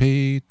from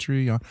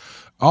Patreon.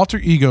 Alter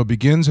Ego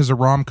begins as a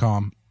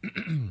rom-com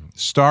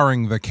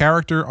starring the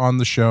character on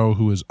the show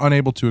who is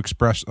unable to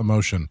express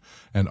emotion,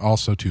 and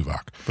also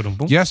Tuvok.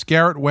 Ba-dum-bum. Yes,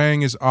 Garrett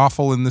Wang is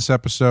awful in this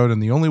episode,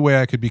 and the only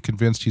way I could be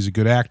convinced he's a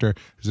good actor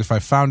is if I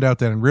found out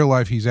that in real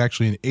life he's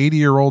actually an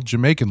 80-year-old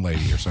Jamaican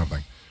lady or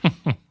something.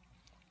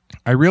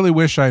 I really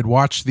wish I had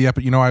watched the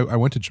episode. You know, I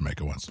went to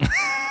Jamaica once.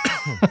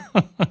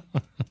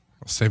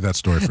 I'll save that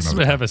story for another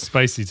time. Have a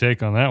spicy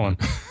take on that one.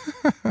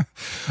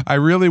 I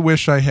really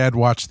wish I had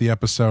watched the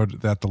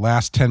episode that the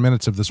last 10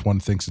 minutes of this one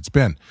thinks it's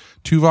been.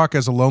 Tuvok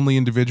as a lonely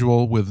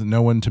individual with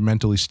no one to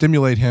mentally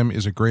stimulate him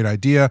is a great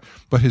idea,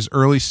 but his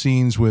early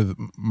scenes with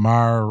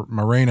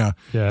Marina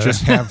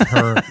just have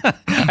her...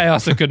 I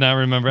also could not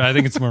remember. I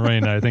think it's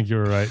Marina. I think you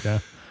were right,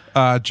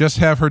 yeah. Just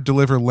have her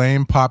deliver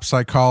lame pop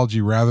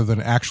psychology rather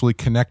than actually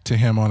connect to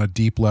him on a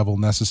deep level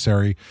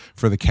necessary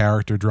for the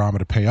character drama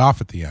to pay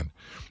off at the end.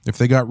 If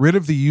they got rid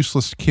of the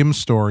useless Kim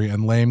story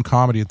and lame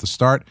comedy at the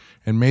start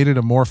and made it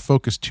a more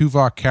focused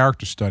Tuvok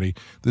character study,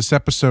 this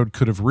episode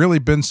could have really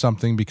been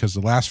something, because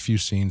the last few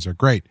scenes are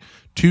great.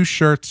 2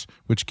 shirts,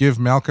 which give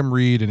Malcolm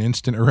Reed an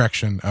instant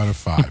erection out of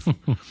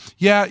 5.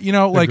 Yeah, you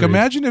know, like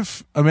imagine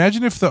if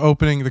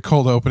the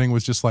cold opening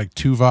was just like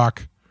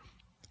Tuvok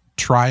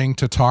trying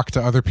to talk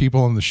to other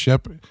people on the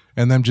ship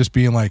and them just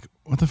being like,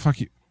 what the fuck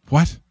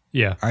what?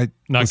 Yeah,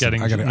 not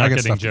getting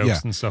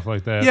jokes and stuff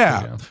like that.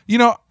 Yeah. You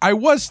know, I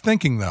was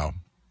thinking, though,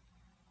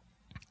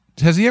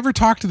 has he ever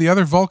talked to the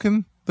other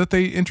Vulcan that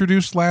they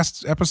introduced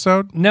last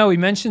episode? No, he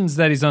mentions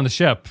that he's on the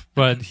ship,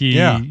 but he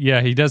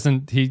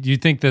doesn't. You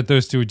think that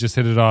those two would just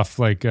hit it off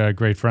like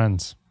great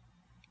friends.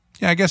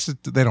 Yeah, I guess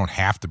they don't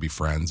have to be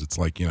friends. It's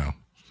like, you know,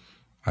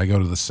 I go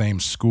to the same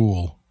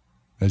school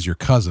as your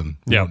cousin.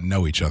 We don't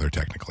know each other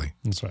technically.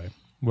 That's right.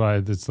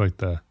 Well, it's like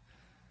the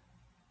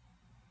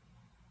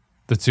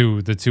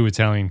two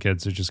Italian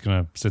kids are just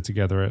going to sit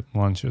together at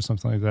lunch or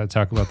something like that,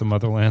 talk about the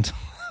motherland.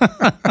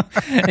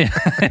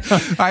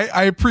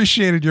 I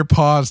appreciated your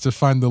pause to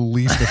find the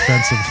least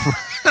offensive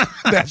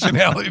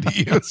nationality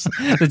to use.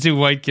 The 2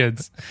 white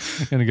kids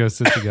going to go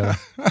sit together.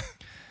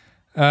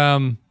 I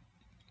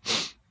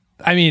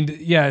mean,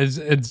 yeah,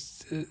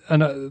 it's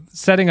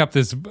setting up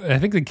this. I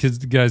think the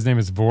guy's name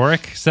is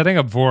Vorik. Setting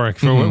up Vorik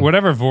for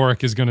whatever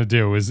Vorik is going to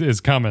do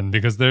is coming,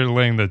 because they're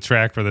laying the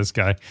track for this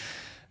guy.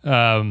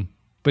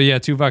 But yeah,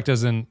 Tuvok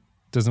doesn't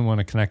want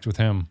to connect with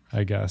him,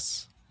 I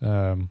guess.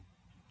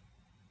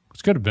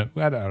 Which could have been.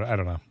 I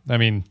don't know. I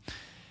mean,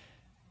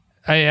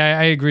 I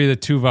agree that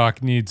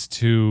Tuvok needs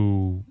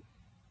to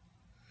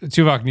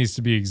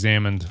be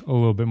examined a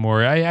little bit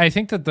more. I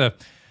think that the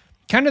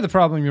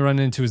problem you run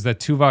into is that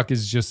Tuvok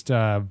is just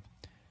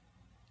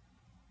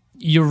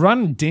you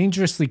run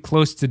dangerously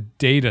close to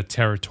Data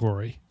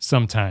territory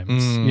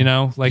sometimes. You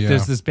know, like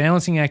there's this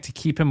balancing act to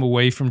keep him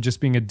away from just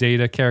being a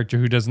Data character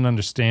who doesn't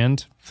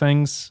understand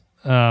things.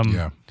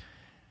 And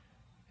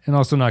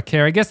also not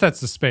care. I guess that's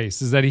the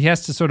space, is that he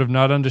has to sort of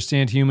not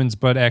understand humans,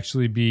 but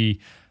actually be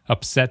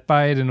upset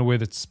by it in a way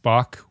that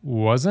Spock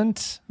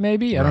wasn't,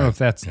 maybe. I don't know if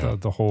that's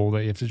the hole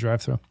that you have to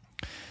drive through.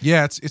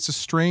 Yeah, it's a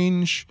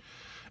strange...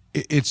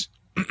 It's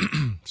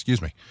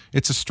excuse me,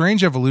 it's a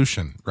strange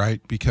evolution,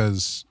 right?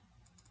 Because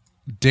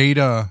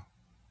Data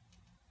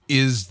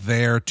is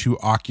there to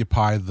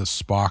occupy the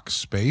Spock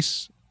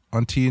space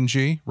on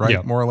TNG, right?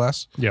 Yep. More or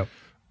less. Yep.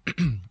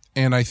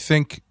 And I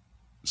think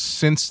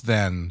since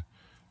then,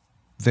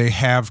 they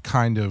have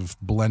kind of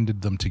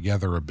blended them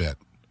together a bit,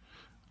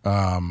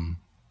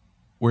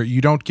 where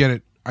you don't get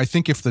it. I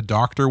think if the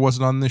Doctor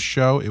wasn't on this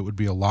show, it would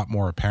be a lot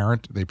more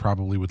apparent. They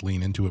probably would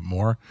lean into it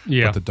more.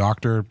 Yeah. But the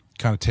Doctor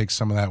kind of takes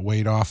some of that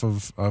weight off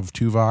of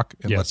Tuvok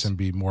and lets him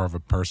be more of a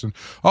person.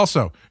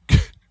 Also,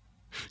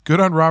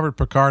 good on Robert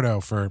Picardo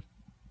for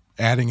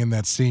adding in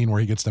that scene where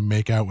he gets to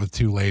make out with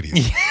two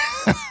ladies.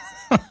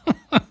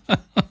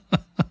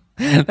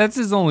 That's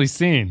his only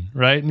scene,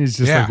 right? And he's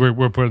just like,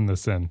 we're putting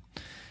this in.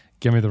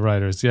 Give me the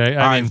writers.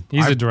 Yeah, I mean,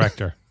 he's a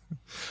director.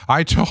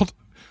 I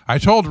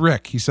told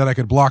Rick, he said I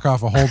could block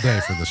off a whole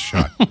day for this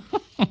shot.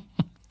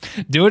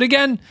 Do it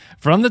again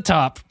from the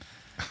top.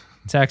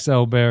 Tax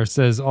Elbear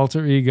says,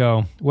 Alter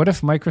Ego, what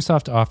if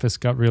Microsoft Office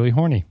got really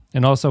horny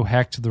and also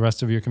hacked the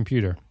rest of your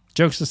computer?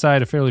 Jokes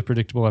aside, a fairly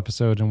predictable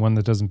episode and one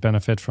that doesn't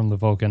benefit from the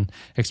Vulcan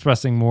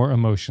expressing more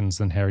emotions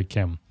than Harry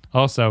Kim.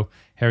 Also,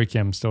 Harry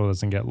Kim still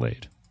doesn't get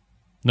laid.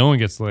 No one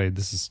gets laid.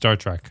 This is Star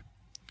Trek.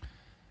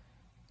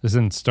 This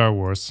isn't Star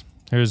Wars.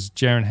 Here's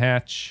Jaron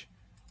Hatch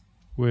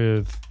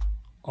with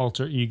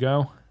Alter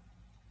Ego.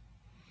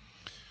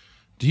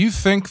 Do you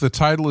think the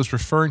title is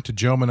referring to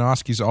Joe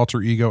Menosky's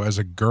alter ego as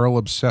a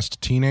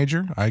girl-obsessed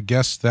teenager? I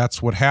guess that's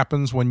what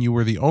happens when you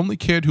were the only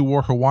kid who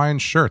wore Hawaiian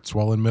shirts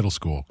while in middle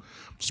school.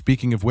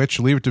 Speaking of which,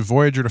 leave it to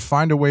Voyager to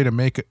find a way to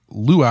make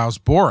luau's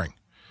boring.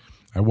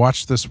 I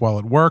watched this while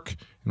at work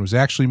and was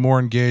actually more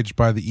engaged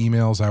by the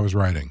emails I was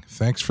writing.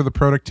 Thanks for the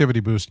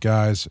productivity boost,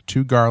 guys.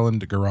 2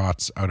 Garland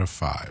Garots out of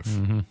 5.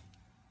 Mm-hmm.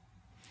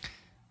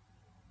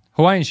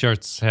 Hawaiian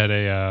shirts had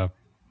a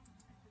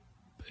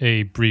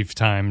brief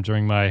time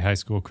during my high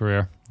school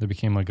career. They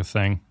became like a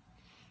thing.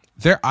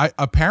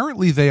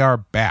 Apparently they are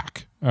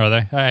back. Are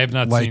they? I have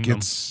not seen them.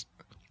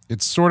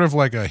 It's sort of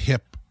like a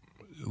hip,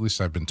 at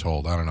least I've been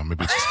told. I don't know,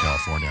 maybe it's just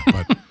California,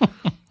 but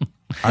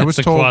I was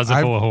told a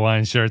closet full of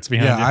Hawaiian shirts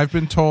behind you. Yeah, I've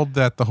been told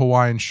that the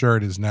Hawaiian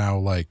shirt is now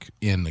like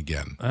in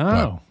again. Oh.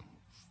 But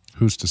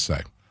who's to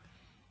say?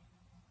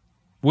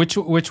 Which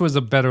was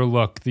a better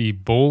look, the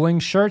bowling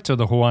shirt or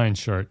the Hawaiian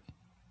shirt?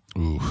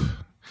 Ooh.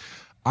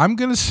 I'm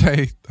gonna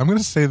say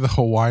the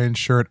Hawaiian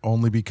shirt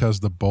only because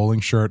the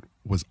bowling shirt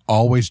was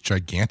always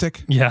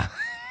gigantic. Yeah.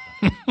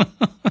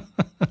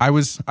 I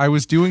was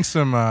doing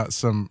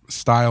some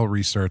style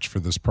research for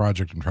this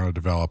project I'm trying to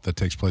develop that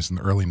takes place in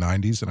the early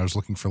 90s, and I was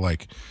looking for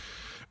like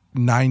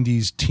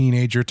 90s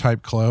teenager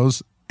type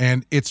clothes,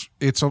 and it's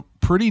a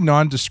pretty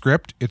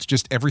nondescript. It's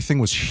just everything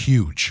was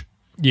huge.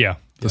 Yeah.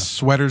 The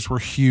sweaters were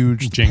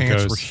huge, the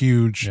pants were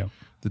huge,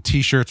 the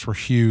t-shirts were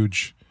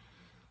huge.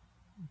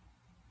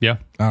 Yeah.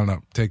 I don't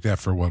know. Take that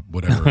for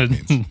whatever it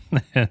means.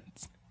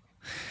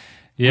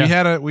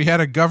 Yeah. We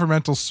had a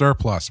governmental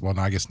surplus. Well,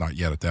 no, I guess not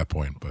yet at that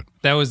point, but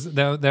that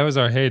was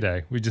our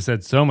heyday. We just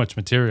had so much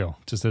material.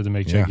 Just had to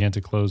make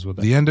gigantic clothes with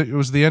it. It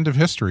was the end of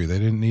history. They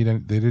didn't need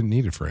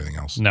it for anything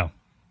else. No.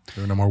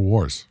 There were no more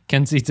wars.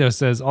 Kenzito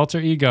says, Alter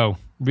Ego.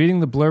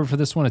 Reading the blurb for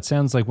this one, it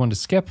sounds like one to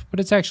skip,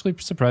 but it's actually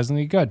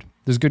surprisingly good.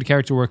 There's good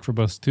character work for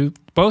both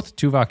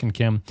Tuvok and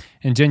Kim,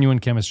 and genuine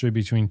chemistry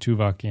between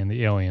Tuvok and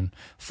the alien.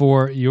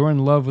 4, you're in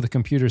love with the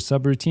computer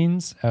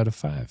subroutines, out of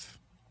 5.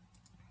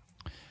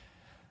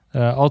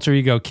 Alter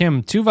Ego.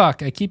 Kim,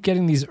 Tuvok, I keep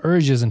getting these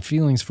urges and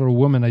feelings for a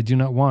woman I do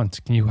not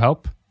want. Can you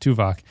help?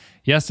 Tuvok.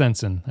 Yes,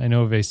 Ensign. I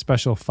know of a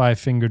special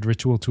 5-fingered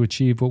ritual to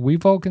achieve what we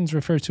Vulcans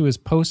refer to as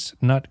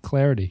post-nut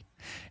clarity.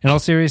 In all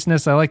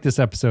seriousness, I like this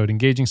episode.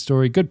 Engaging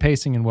story, good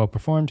pacing, and well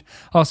performed.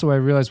 Also, I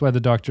realize why the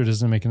Doctor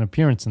doesn't make an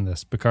appearance in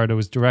this. Picardo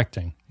is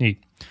directing.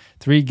 Neat.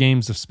 3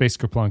 games of Space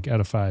Kerplunk out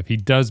of 5. He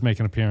does make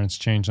an appearance,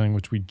 Changeling,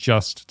 which we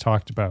just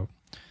talked about.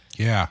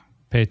 Yeah.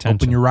 Pay attention.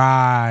 Open your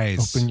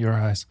eyes. Open your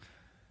eyes.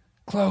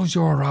 Close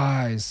your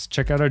eyes.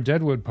 Check out our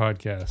Deadwood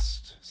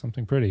podcast.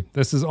 Something pretty.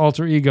 This is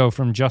Alter Ego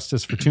from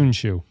Justice for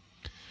Toonshoe.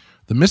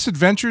 The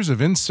Misadventures of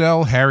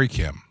Incel Harry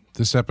Kim.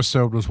 This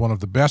episode was one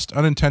of the best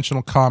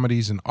unintentional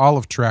comedies in all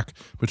of Trek,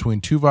 between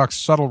Tuvok's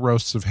subtle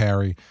roasts of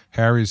Harry,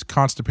 Harry's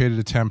constipated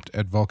attempt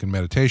at Vulcan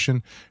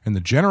meditation, and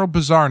the general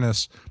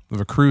bizarreness of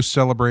a crew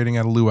celebrating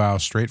at a luau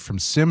straight from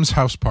Sim's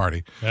house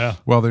party,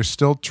 while they're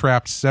still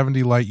trapped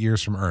 70 light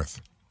years from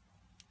Earth.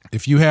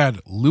 If you had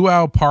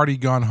Luau Party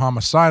Gone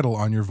Homicidal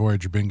on your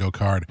Voyager bingo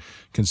card,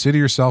 consider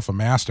yourself a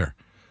master.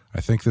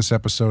 I think this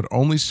episode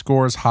only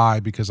scores high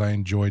because I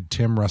enjoyed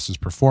Tim Russ's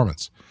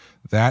performance.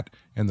 That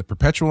and the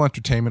perpetual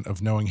entertainment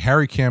of knowing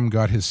Harry Kim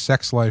got his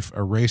sex life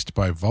erased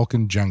by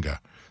Vulcan Jenga.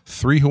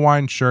 3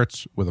 Hawaiian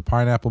shirts with a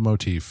pineapple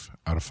motif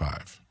out of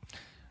 5.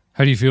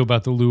 How do you feel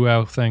about the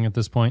luau thing at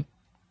this point?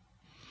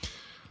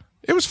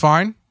 It was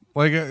fine.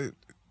 Like,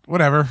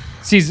 whatever.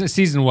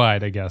 Season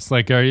wide, I guess.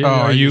 Like, are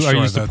you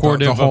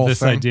supportive of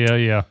this idea?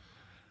 Yeah.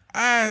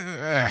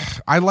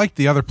 I liked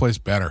the other place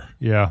better.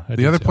 Yeah.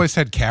 The other place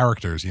had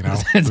characters,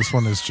 This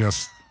one is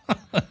just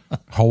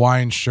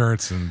Hawaiian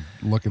shirts and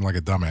looking like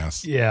a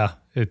dumbass. Yeah.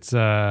 It's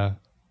I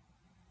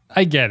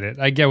get it.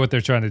 I get what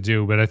they're trying to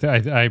do, but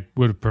I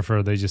would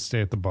prefer they just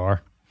stay at the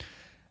bar.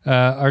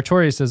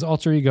 Artorius says,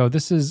 Alter Ego,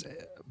 this is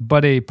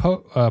but a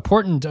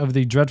portent of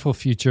the dreadful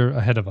future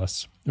ahead of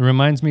us. It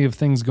reminds me of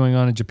things going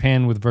on in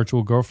Japan with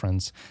virtual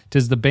girlfriends.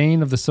 'Tis the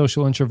bane of the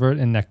social introvert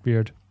and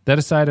neckbeard. That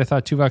aside, I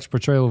thought Tuvok's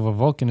portrayal of a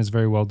Vulcan is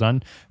very well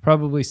done.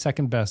 Probably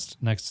second best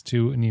next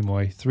to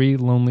Nimoy. 3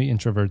 lonely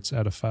introverts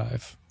out of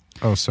 5.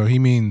 Oh, so he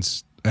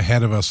means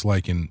ahead of us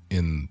like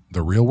in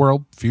the real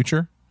world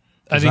future?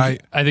 I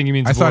think he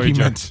means I Voyager. thought he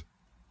meant...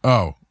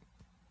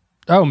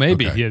 Oh,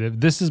 maybe. Okay. Yeah,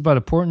 this is but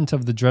a portent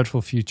of the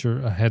dreadful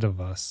future ahead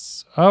of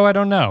us. Oh, I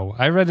don't know.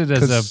 I read it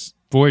as a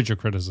Voyager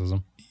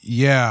criticism.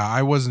 Yeah,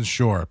 I wasn't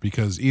sure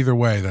because either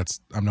way,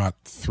 I'm not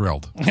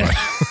thrilled.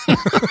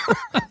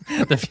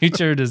 The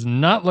future does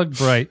not look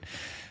bright.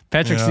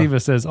 Patrick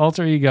Siva says,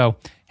 Alter Ego,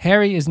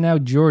 Harry is now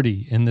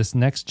Geordi in this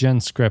next-gen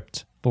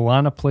script.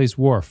 B'Elanna plays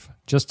Worf,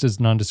 just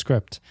as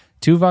nondescript.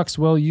 Tuvok's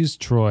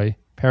well-used Troy,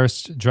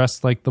 Paris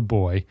dressed like the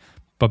boy,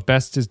 but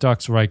best is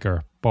Doc's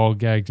Riker,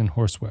 ball-gagged and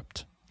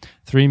horsewhipped.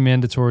 3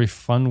 mandatory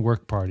fun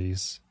work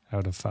parties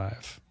out of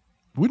 5.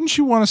 Wouldn't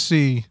you want to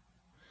see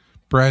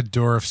Brad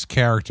Dourif's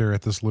character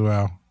at this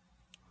luau?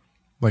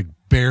 Like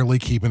barely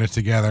keeping it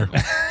together.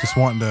 Just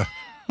wanting to...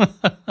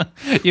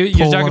 You're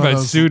talking about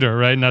Suter,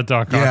 right? Not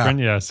Doc Cochran?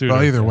 Yeah, Suter.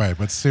 Well, either way,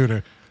 but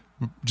Suter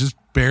just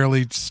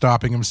barely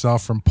stopping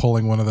himself from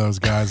pulling one of those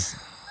guys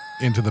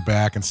into the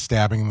back and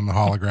stabbing them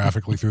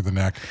holographically through the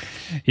neck.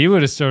 He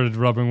would have started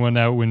rubbing one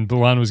out when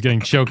B'Elanna was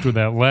getting choked with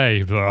that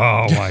lay.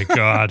 Oh, my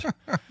God.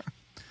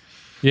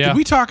 Yeah. Did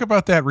we talk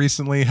about that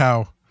recently,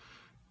 how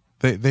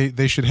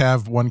they should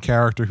have one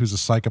character who's a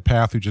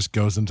psychopath who just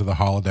goes into the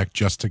holodeck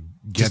just to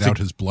get out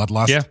his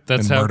bloodlust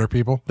and murder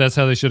people? That's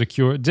how they should have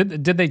cured.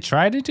 Did they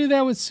try to do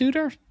that with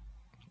Suter?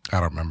 I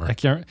don't remember.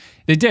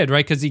 They did,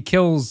 right? Because he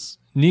kills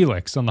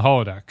Neelix on the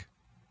holodeck,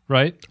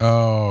 right?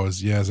 Oh,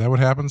 is that what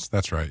happens?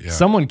 That's right, yeah.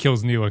 Someone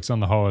kills Neelix on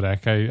the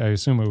holodeck. I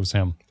assume it was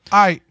him.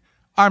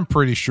 I'm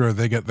pretty sure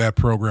they get that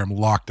program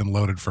locked and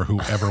loaded for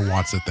whoever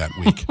wants it that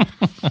week.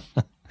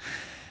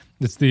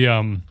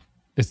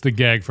 It's the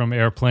gag from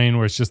Airplane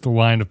where it's just a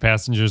line of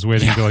passengers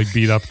waiting to like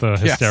beat up the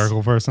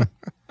hysterical person.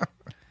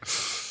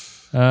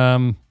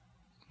 I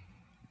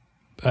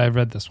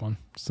read this one.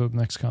 So the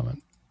next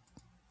comment.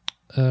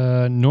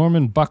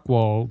 Norman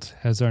Buckwald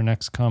has our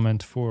next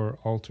comment for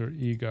Alter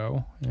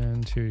Ego.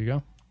 And here you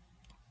go.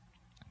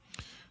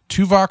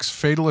 Tuvok's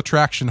Fatal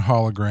Attraction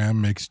hologram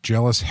makes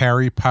jealous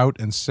Harry pout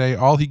and say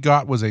all he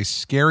got was a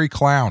scary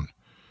clown.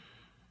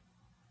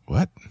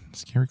 What?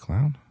 Scary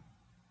clown?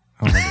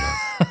 I don't remember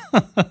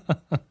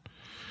that.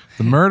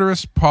 The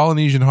murderous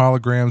Polynesian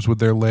holograms with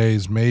their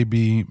lays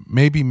maybe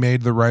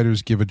made the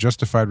writers give a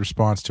justified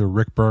response to a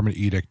Rick Berman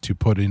edict to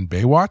put in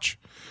Baywatch.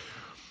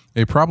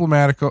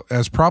 Problematical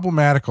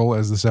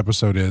as this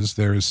episode is,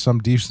 there is some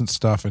decent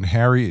stuff, and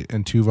Harry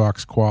and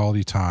Tuvok's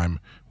quality time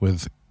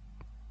with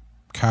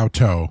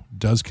Kowtow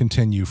does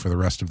continue for the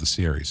rest of the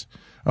series.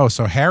 Oh,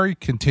 so Harry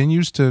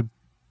continues to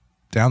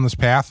down this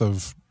path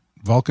of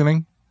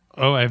Vulcaning?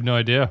 Oh, I have no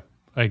idea.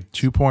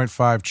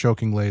 2.5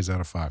 choking lays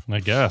out of 5. I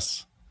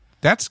guess.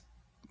 That's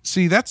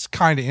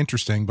kind of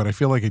interesting, but I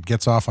feel like it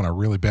gets off on a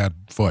really bad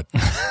foot.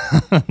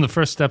 The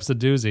first step's a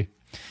doozy.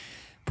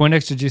 Point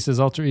Extra G says,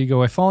 Alter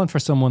Ego, I've fallen for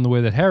someone the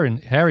way that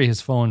Harry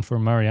has fallen for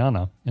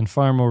Mariana, and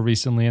far more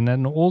recently and at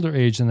an older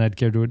age than I'd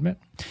care to admit.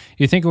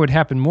 You'd think it would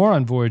happen more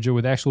on Voyager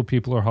with actual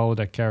people or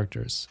holodeck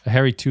characters. A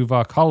Harry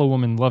Tuvok Hollow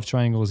Woman love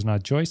triangle is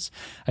not choice.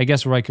 I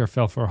guess Riker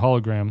fell for a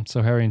hologram,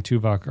 so Harry and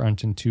Tuvok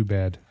aren't in too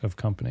bad of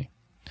company.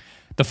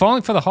 The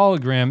falling for the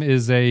hologram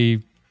is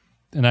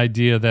an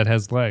idea that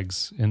has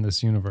legs in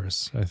this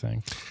universe, I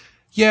think.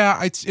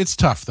 Yeah, it's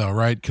tough though,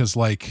 right? Because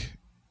like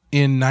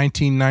in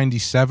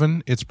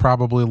 1997, it's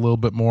probably a little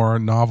bit more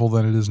novel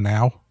than it is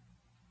now.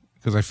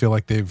 Because I feel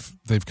like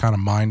they've kind of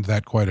mined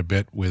that quite a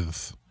bit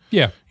with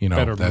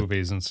better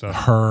movies and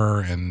stuff.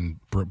 Her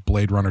and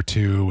Blade Runner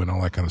 2 and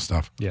all that kind of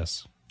stuff.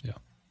 Yes, yeah.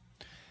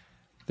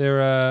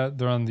 They're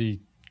on the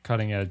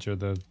cutting edge or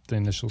the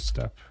initial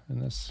step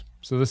in this.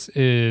 So this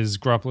is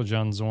Groppler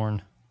John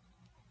Zorn.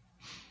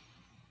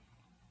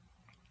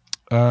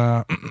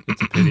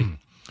 It's a pity.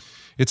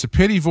 It's a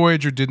pity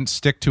Voyager didn't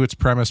stick to its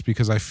premise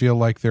because I feel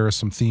like there are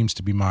some themes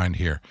to be mined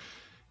here.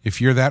 If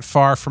you're that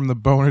far from the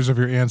boners of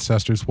your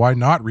ancestors, why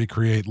not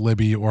recreate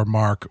Libby or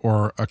Mark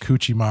or a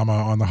Coochie Mama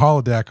on the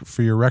holodeck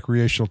for your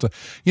recreational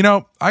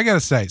I got to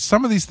say,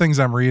 some of these things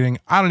I'm reading,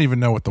 I don't even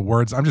know what the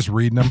words, I'm just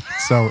reading them.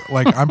 So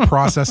like I'm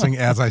processing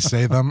as I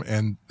say them,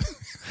 and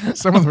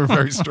some of them are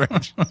very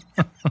strange.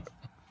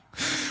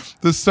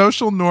 The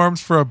social norms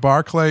for a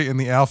Barclay in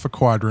the Alpha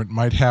Quadrant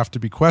might have to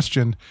be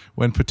questioned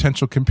when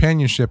potential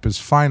companionship is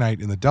finite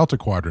in the Delta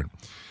Quadrant.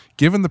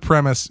 Given the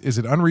premise, is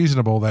it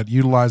unreasonable that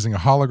utilizing a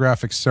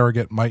holographic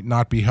surrogate might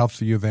not be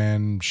healthier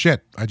than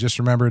shit? I just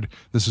remembered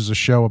this is a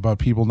show about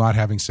people not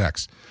having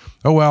sex.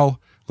 Oh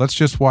well, let's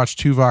just watch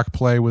Tuvok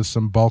play with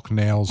some bulk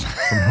nails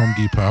from Home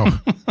Depot.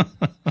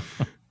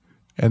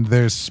 And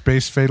there's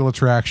Space Fatal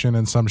Attraction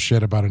and some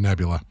shit about a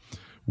nebula.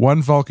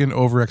 1 Vulcan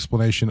over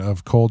explanation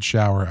of cold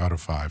shower out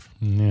of 5.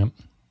 Yep.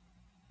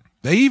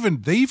 They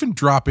even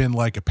drop in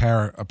like a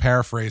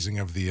paraphrasing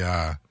of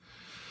the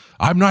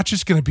I'm not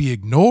just going to be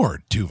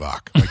ignored,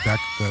 Tuvok. Like that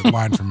the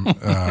line from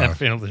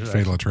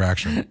Fatal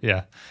Attraction.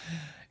 Yeah.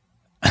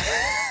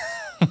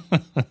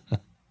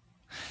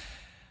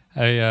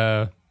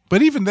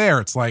 But even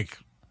there, it's like,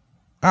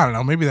 I don't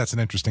know, maybe that's an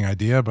interesting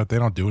idea, but they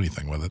don't do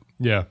anything with it.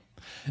 Yeah.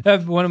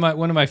 One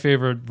of my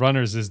favorite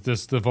runners is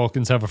this: the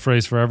Vulcans have a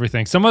phrase for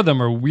everything. Some of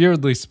them are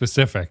weirdly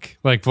specific.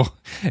 Like,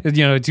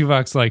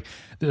 Tuvok's like,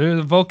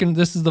 the Vulcan.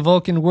 This is the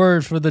Vulcan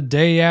word for the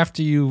day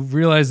after you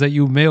realize that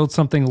you mailed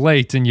something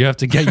late and you have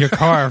to get your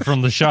car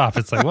from the shop.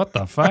 It's like, what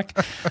the fuck?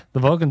 The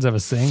Vulcans have a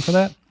saying for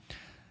that.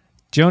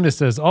 Jonas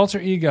says, alter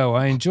ego.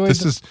 I enjoyed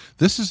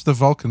this is the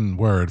Vulcan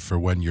word for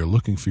when you're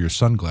looking for your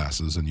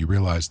sunglasses and you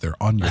realize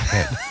they're on your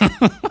head.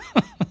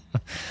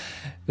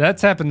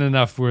 That's happened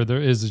enough where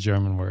there is a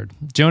German word.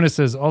 Jonas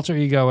says, alter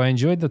ego. I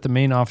enjoyed that the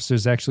main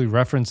officers actually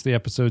referenced the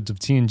episodes of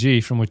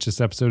TNG from which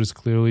this episode is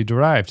clearly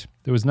derived.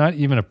 There was not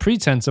even a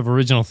pretense of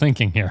original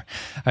thinking here.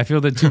 I feel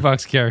that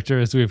Tuvok's character,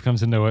 as we have come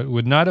to know it,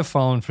 would not have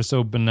fallen for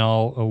so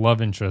banal a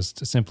love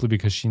interest simply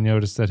because she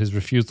noticed that his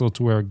refusal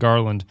to wear a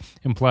garland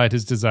implied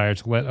his desire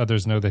to let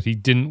others know that he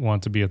didn't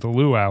want to be at the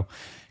luau.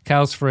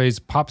 Cal's phrase,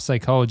 pop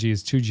psychology,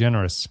 is too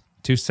generous.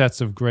 2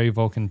 sets of gray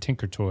Vulcan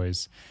Tinker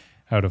Toys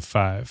out of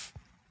 5.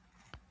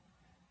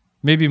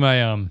 Maybe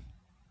my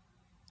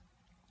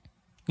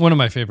one of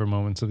my favorite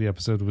moments of the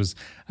episode was,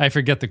 I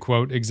forget the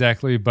quote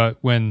exactly, but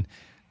when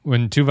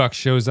Tuvok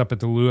shows up at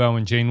the luau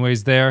and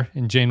Janeway's there,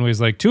 and Janeway's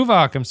like,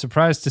 Tuvok, I'm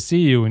surprised to see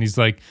you. And he's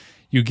like,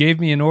 you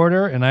gave me an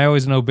order, and I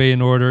always obey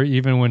an order,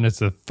 even when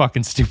it's a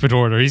fucking stupid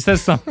order. He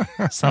says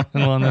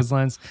something along those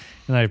lines,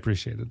 and I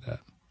appreciated that.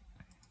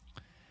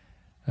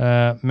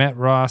 Matt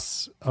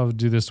Ross, I'll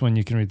do this one.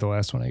 You can read the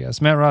last one, I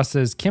guess. Matt Ross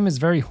says, Kim is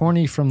very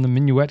horny from the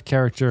Minuet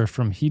character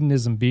from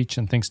Hedonism Beach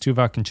and thinks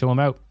Tuvok can chill him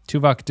out.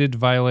 Tuvok did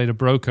violate a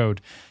bro code.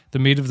 The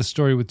meat of the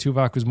story with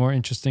Tuvok was more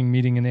interesting,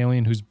 meeting an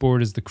alien who's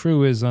bored as the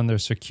crew is on their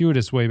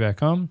circuitous way back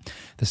home.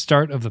 The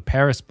start of the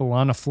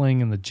Paris-B'Elanna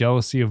fling and the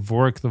jealousy of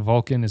Vorik the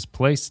Vulcan is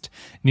placed.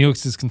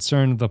 Neelix's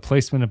concern of the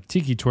placement of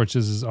tiki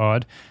torches is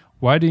odd.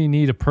 Why do you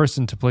need a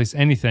person to place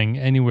anything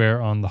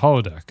anywhere on the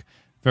holodeck?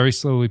 Very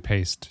slowly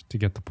paced to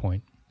get the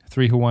point.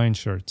 3 Hawaiian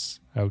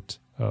shirts out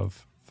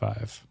of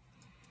 5.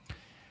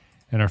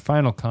 And our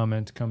final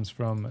comment comes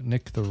from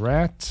Nick the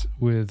Rat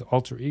with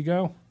alter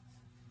ego.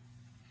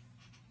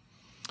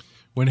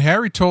 When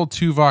Harry told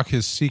Tuvok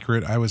his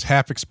secret, I was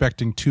half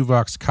expecting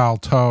Tuvok's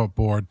Kal-Toa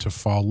board to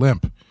fall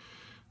limp.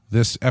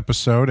 This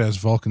episode, as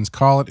Vulcans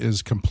call it,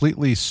 is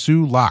completely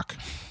Sue-Lock.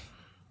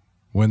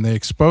 When they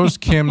exposed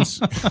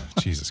Kim's...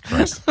 Jesus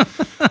Christ.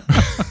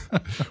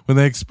 When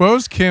they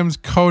exposed Kim's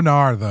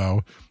Konar,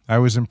 though, I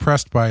was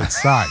impressed by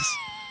its size.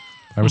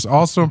 I was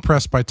also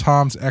impressed by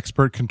Tom's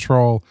expert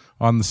control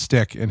on the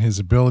stick and his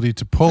ability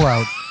to pull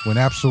out when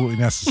absolutely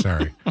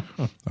necessary.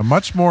 A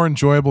much more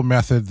enjoyable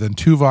method than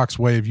Tuvok's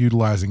way of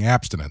utilizing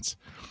abstinence.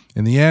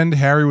 In the end,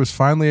 Harry was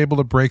finally able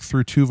to break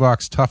through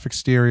Tuvok's tough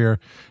exterior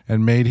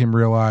and made him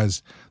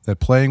realize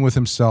that playing with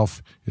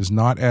himself is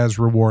not as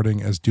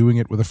rewarding as doing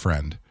it with a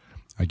friend.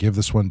 I give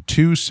this one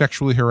 2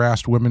 sexually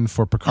harassed women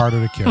for Picardo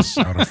to kiss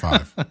out of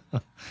 5.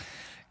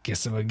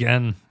 Kiss him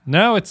again.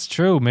 No, it's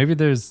true. Maybe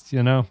there's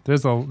a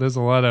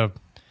lot of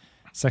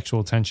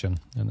sexual tension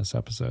in this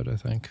episode, I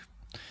think.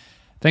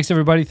 Thanks,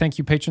 everybody. Thank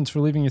you, patrons, for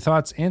leaving your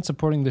thoughts and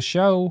supporting the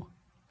show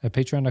at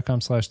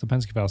patreon.com/The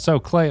Pensky File. So,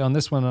 Clay, on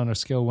this one, on our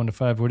scale 1 to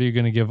 5, what are you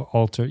going to give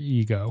alter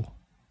ego?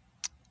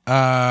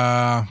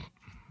 I'm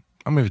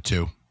going to give it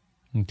 2.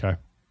 Okay.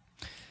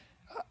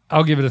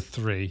 I'll give it a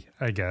 3,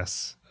 I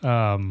guess.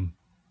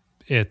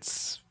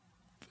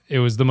 It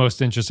was the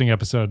most interesting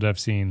episode I've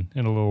seen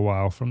in a little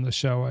while from the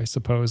show, I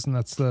suppose, and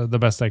that's the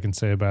best I can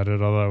say about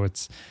it, although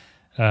it's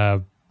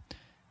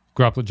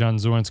Groppler John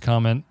Zorn's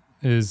comment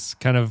is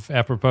kind of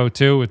apropos,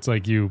 too. It's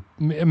like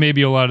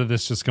maybe a lot of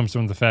this just comes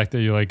from the fact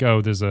that you're like, oh,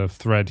 there's a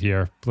thread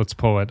here. Let's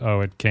pull it.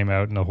 Oh, it came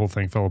out and the whole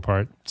thing fell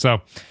apart. So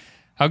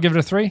I'll give it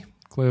a 3.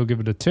 Clay will give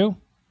it a 2.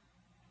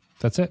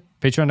 That's it.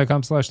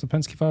 Patreon.com/The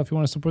Pensky File if you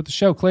want to support the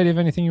show. Clay, do you have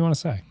anything you want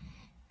to say?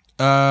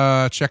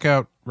 Check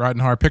out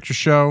Riding Hard Picture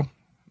Show.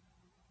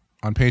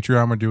 On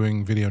Patreon, we're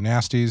doing Video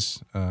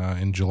Nasties.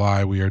 In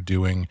July, we are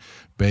doing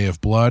Bay of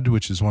Blood,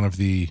 which is one of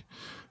the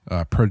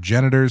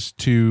progenitors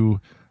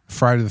to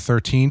Friday the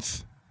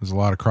 13th. There's a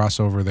lot of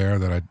crossover there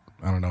that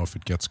I don't know if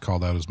it gets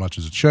called out as much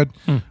as it should.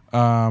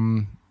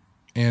 And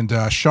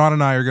Sean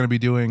and I are going to be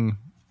doing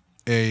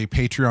a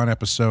Patreon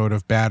episode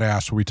of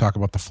Badass where we talk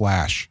about The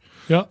Flash.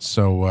 Yeah.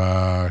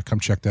 So come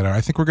check that out.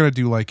 I think we're going to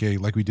do like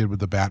we did with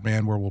the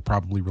Batman, where we'll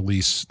probably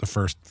release the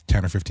first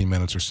 10 or 15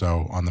 minutes or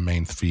so on the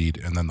main feed,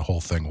 and then the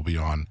whole thing will be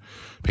on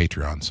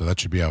Patreon. So that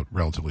should be out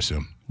relatively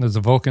soon. There's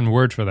a Vulcan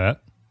word for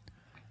that.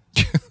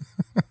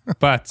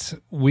 But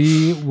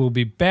we will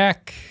be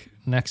back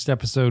next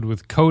episode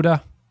with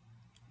Coda.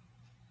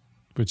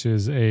 which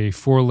is a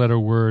 4-letter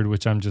word,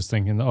 which I'm just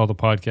thinking, all the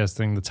podcast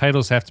thing. The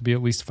titles have to be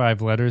at least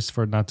 5 letters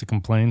for it not to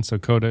complain. So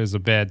Coda is a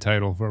bad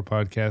title for a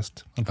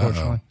podcast,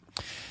 unfortunately.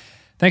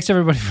 Thanks,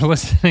 everybody, for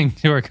listening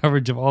to our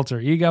coverage of Alter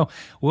Ego.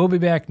 We'll be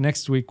back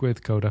next week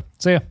with Coda.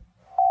 See ya.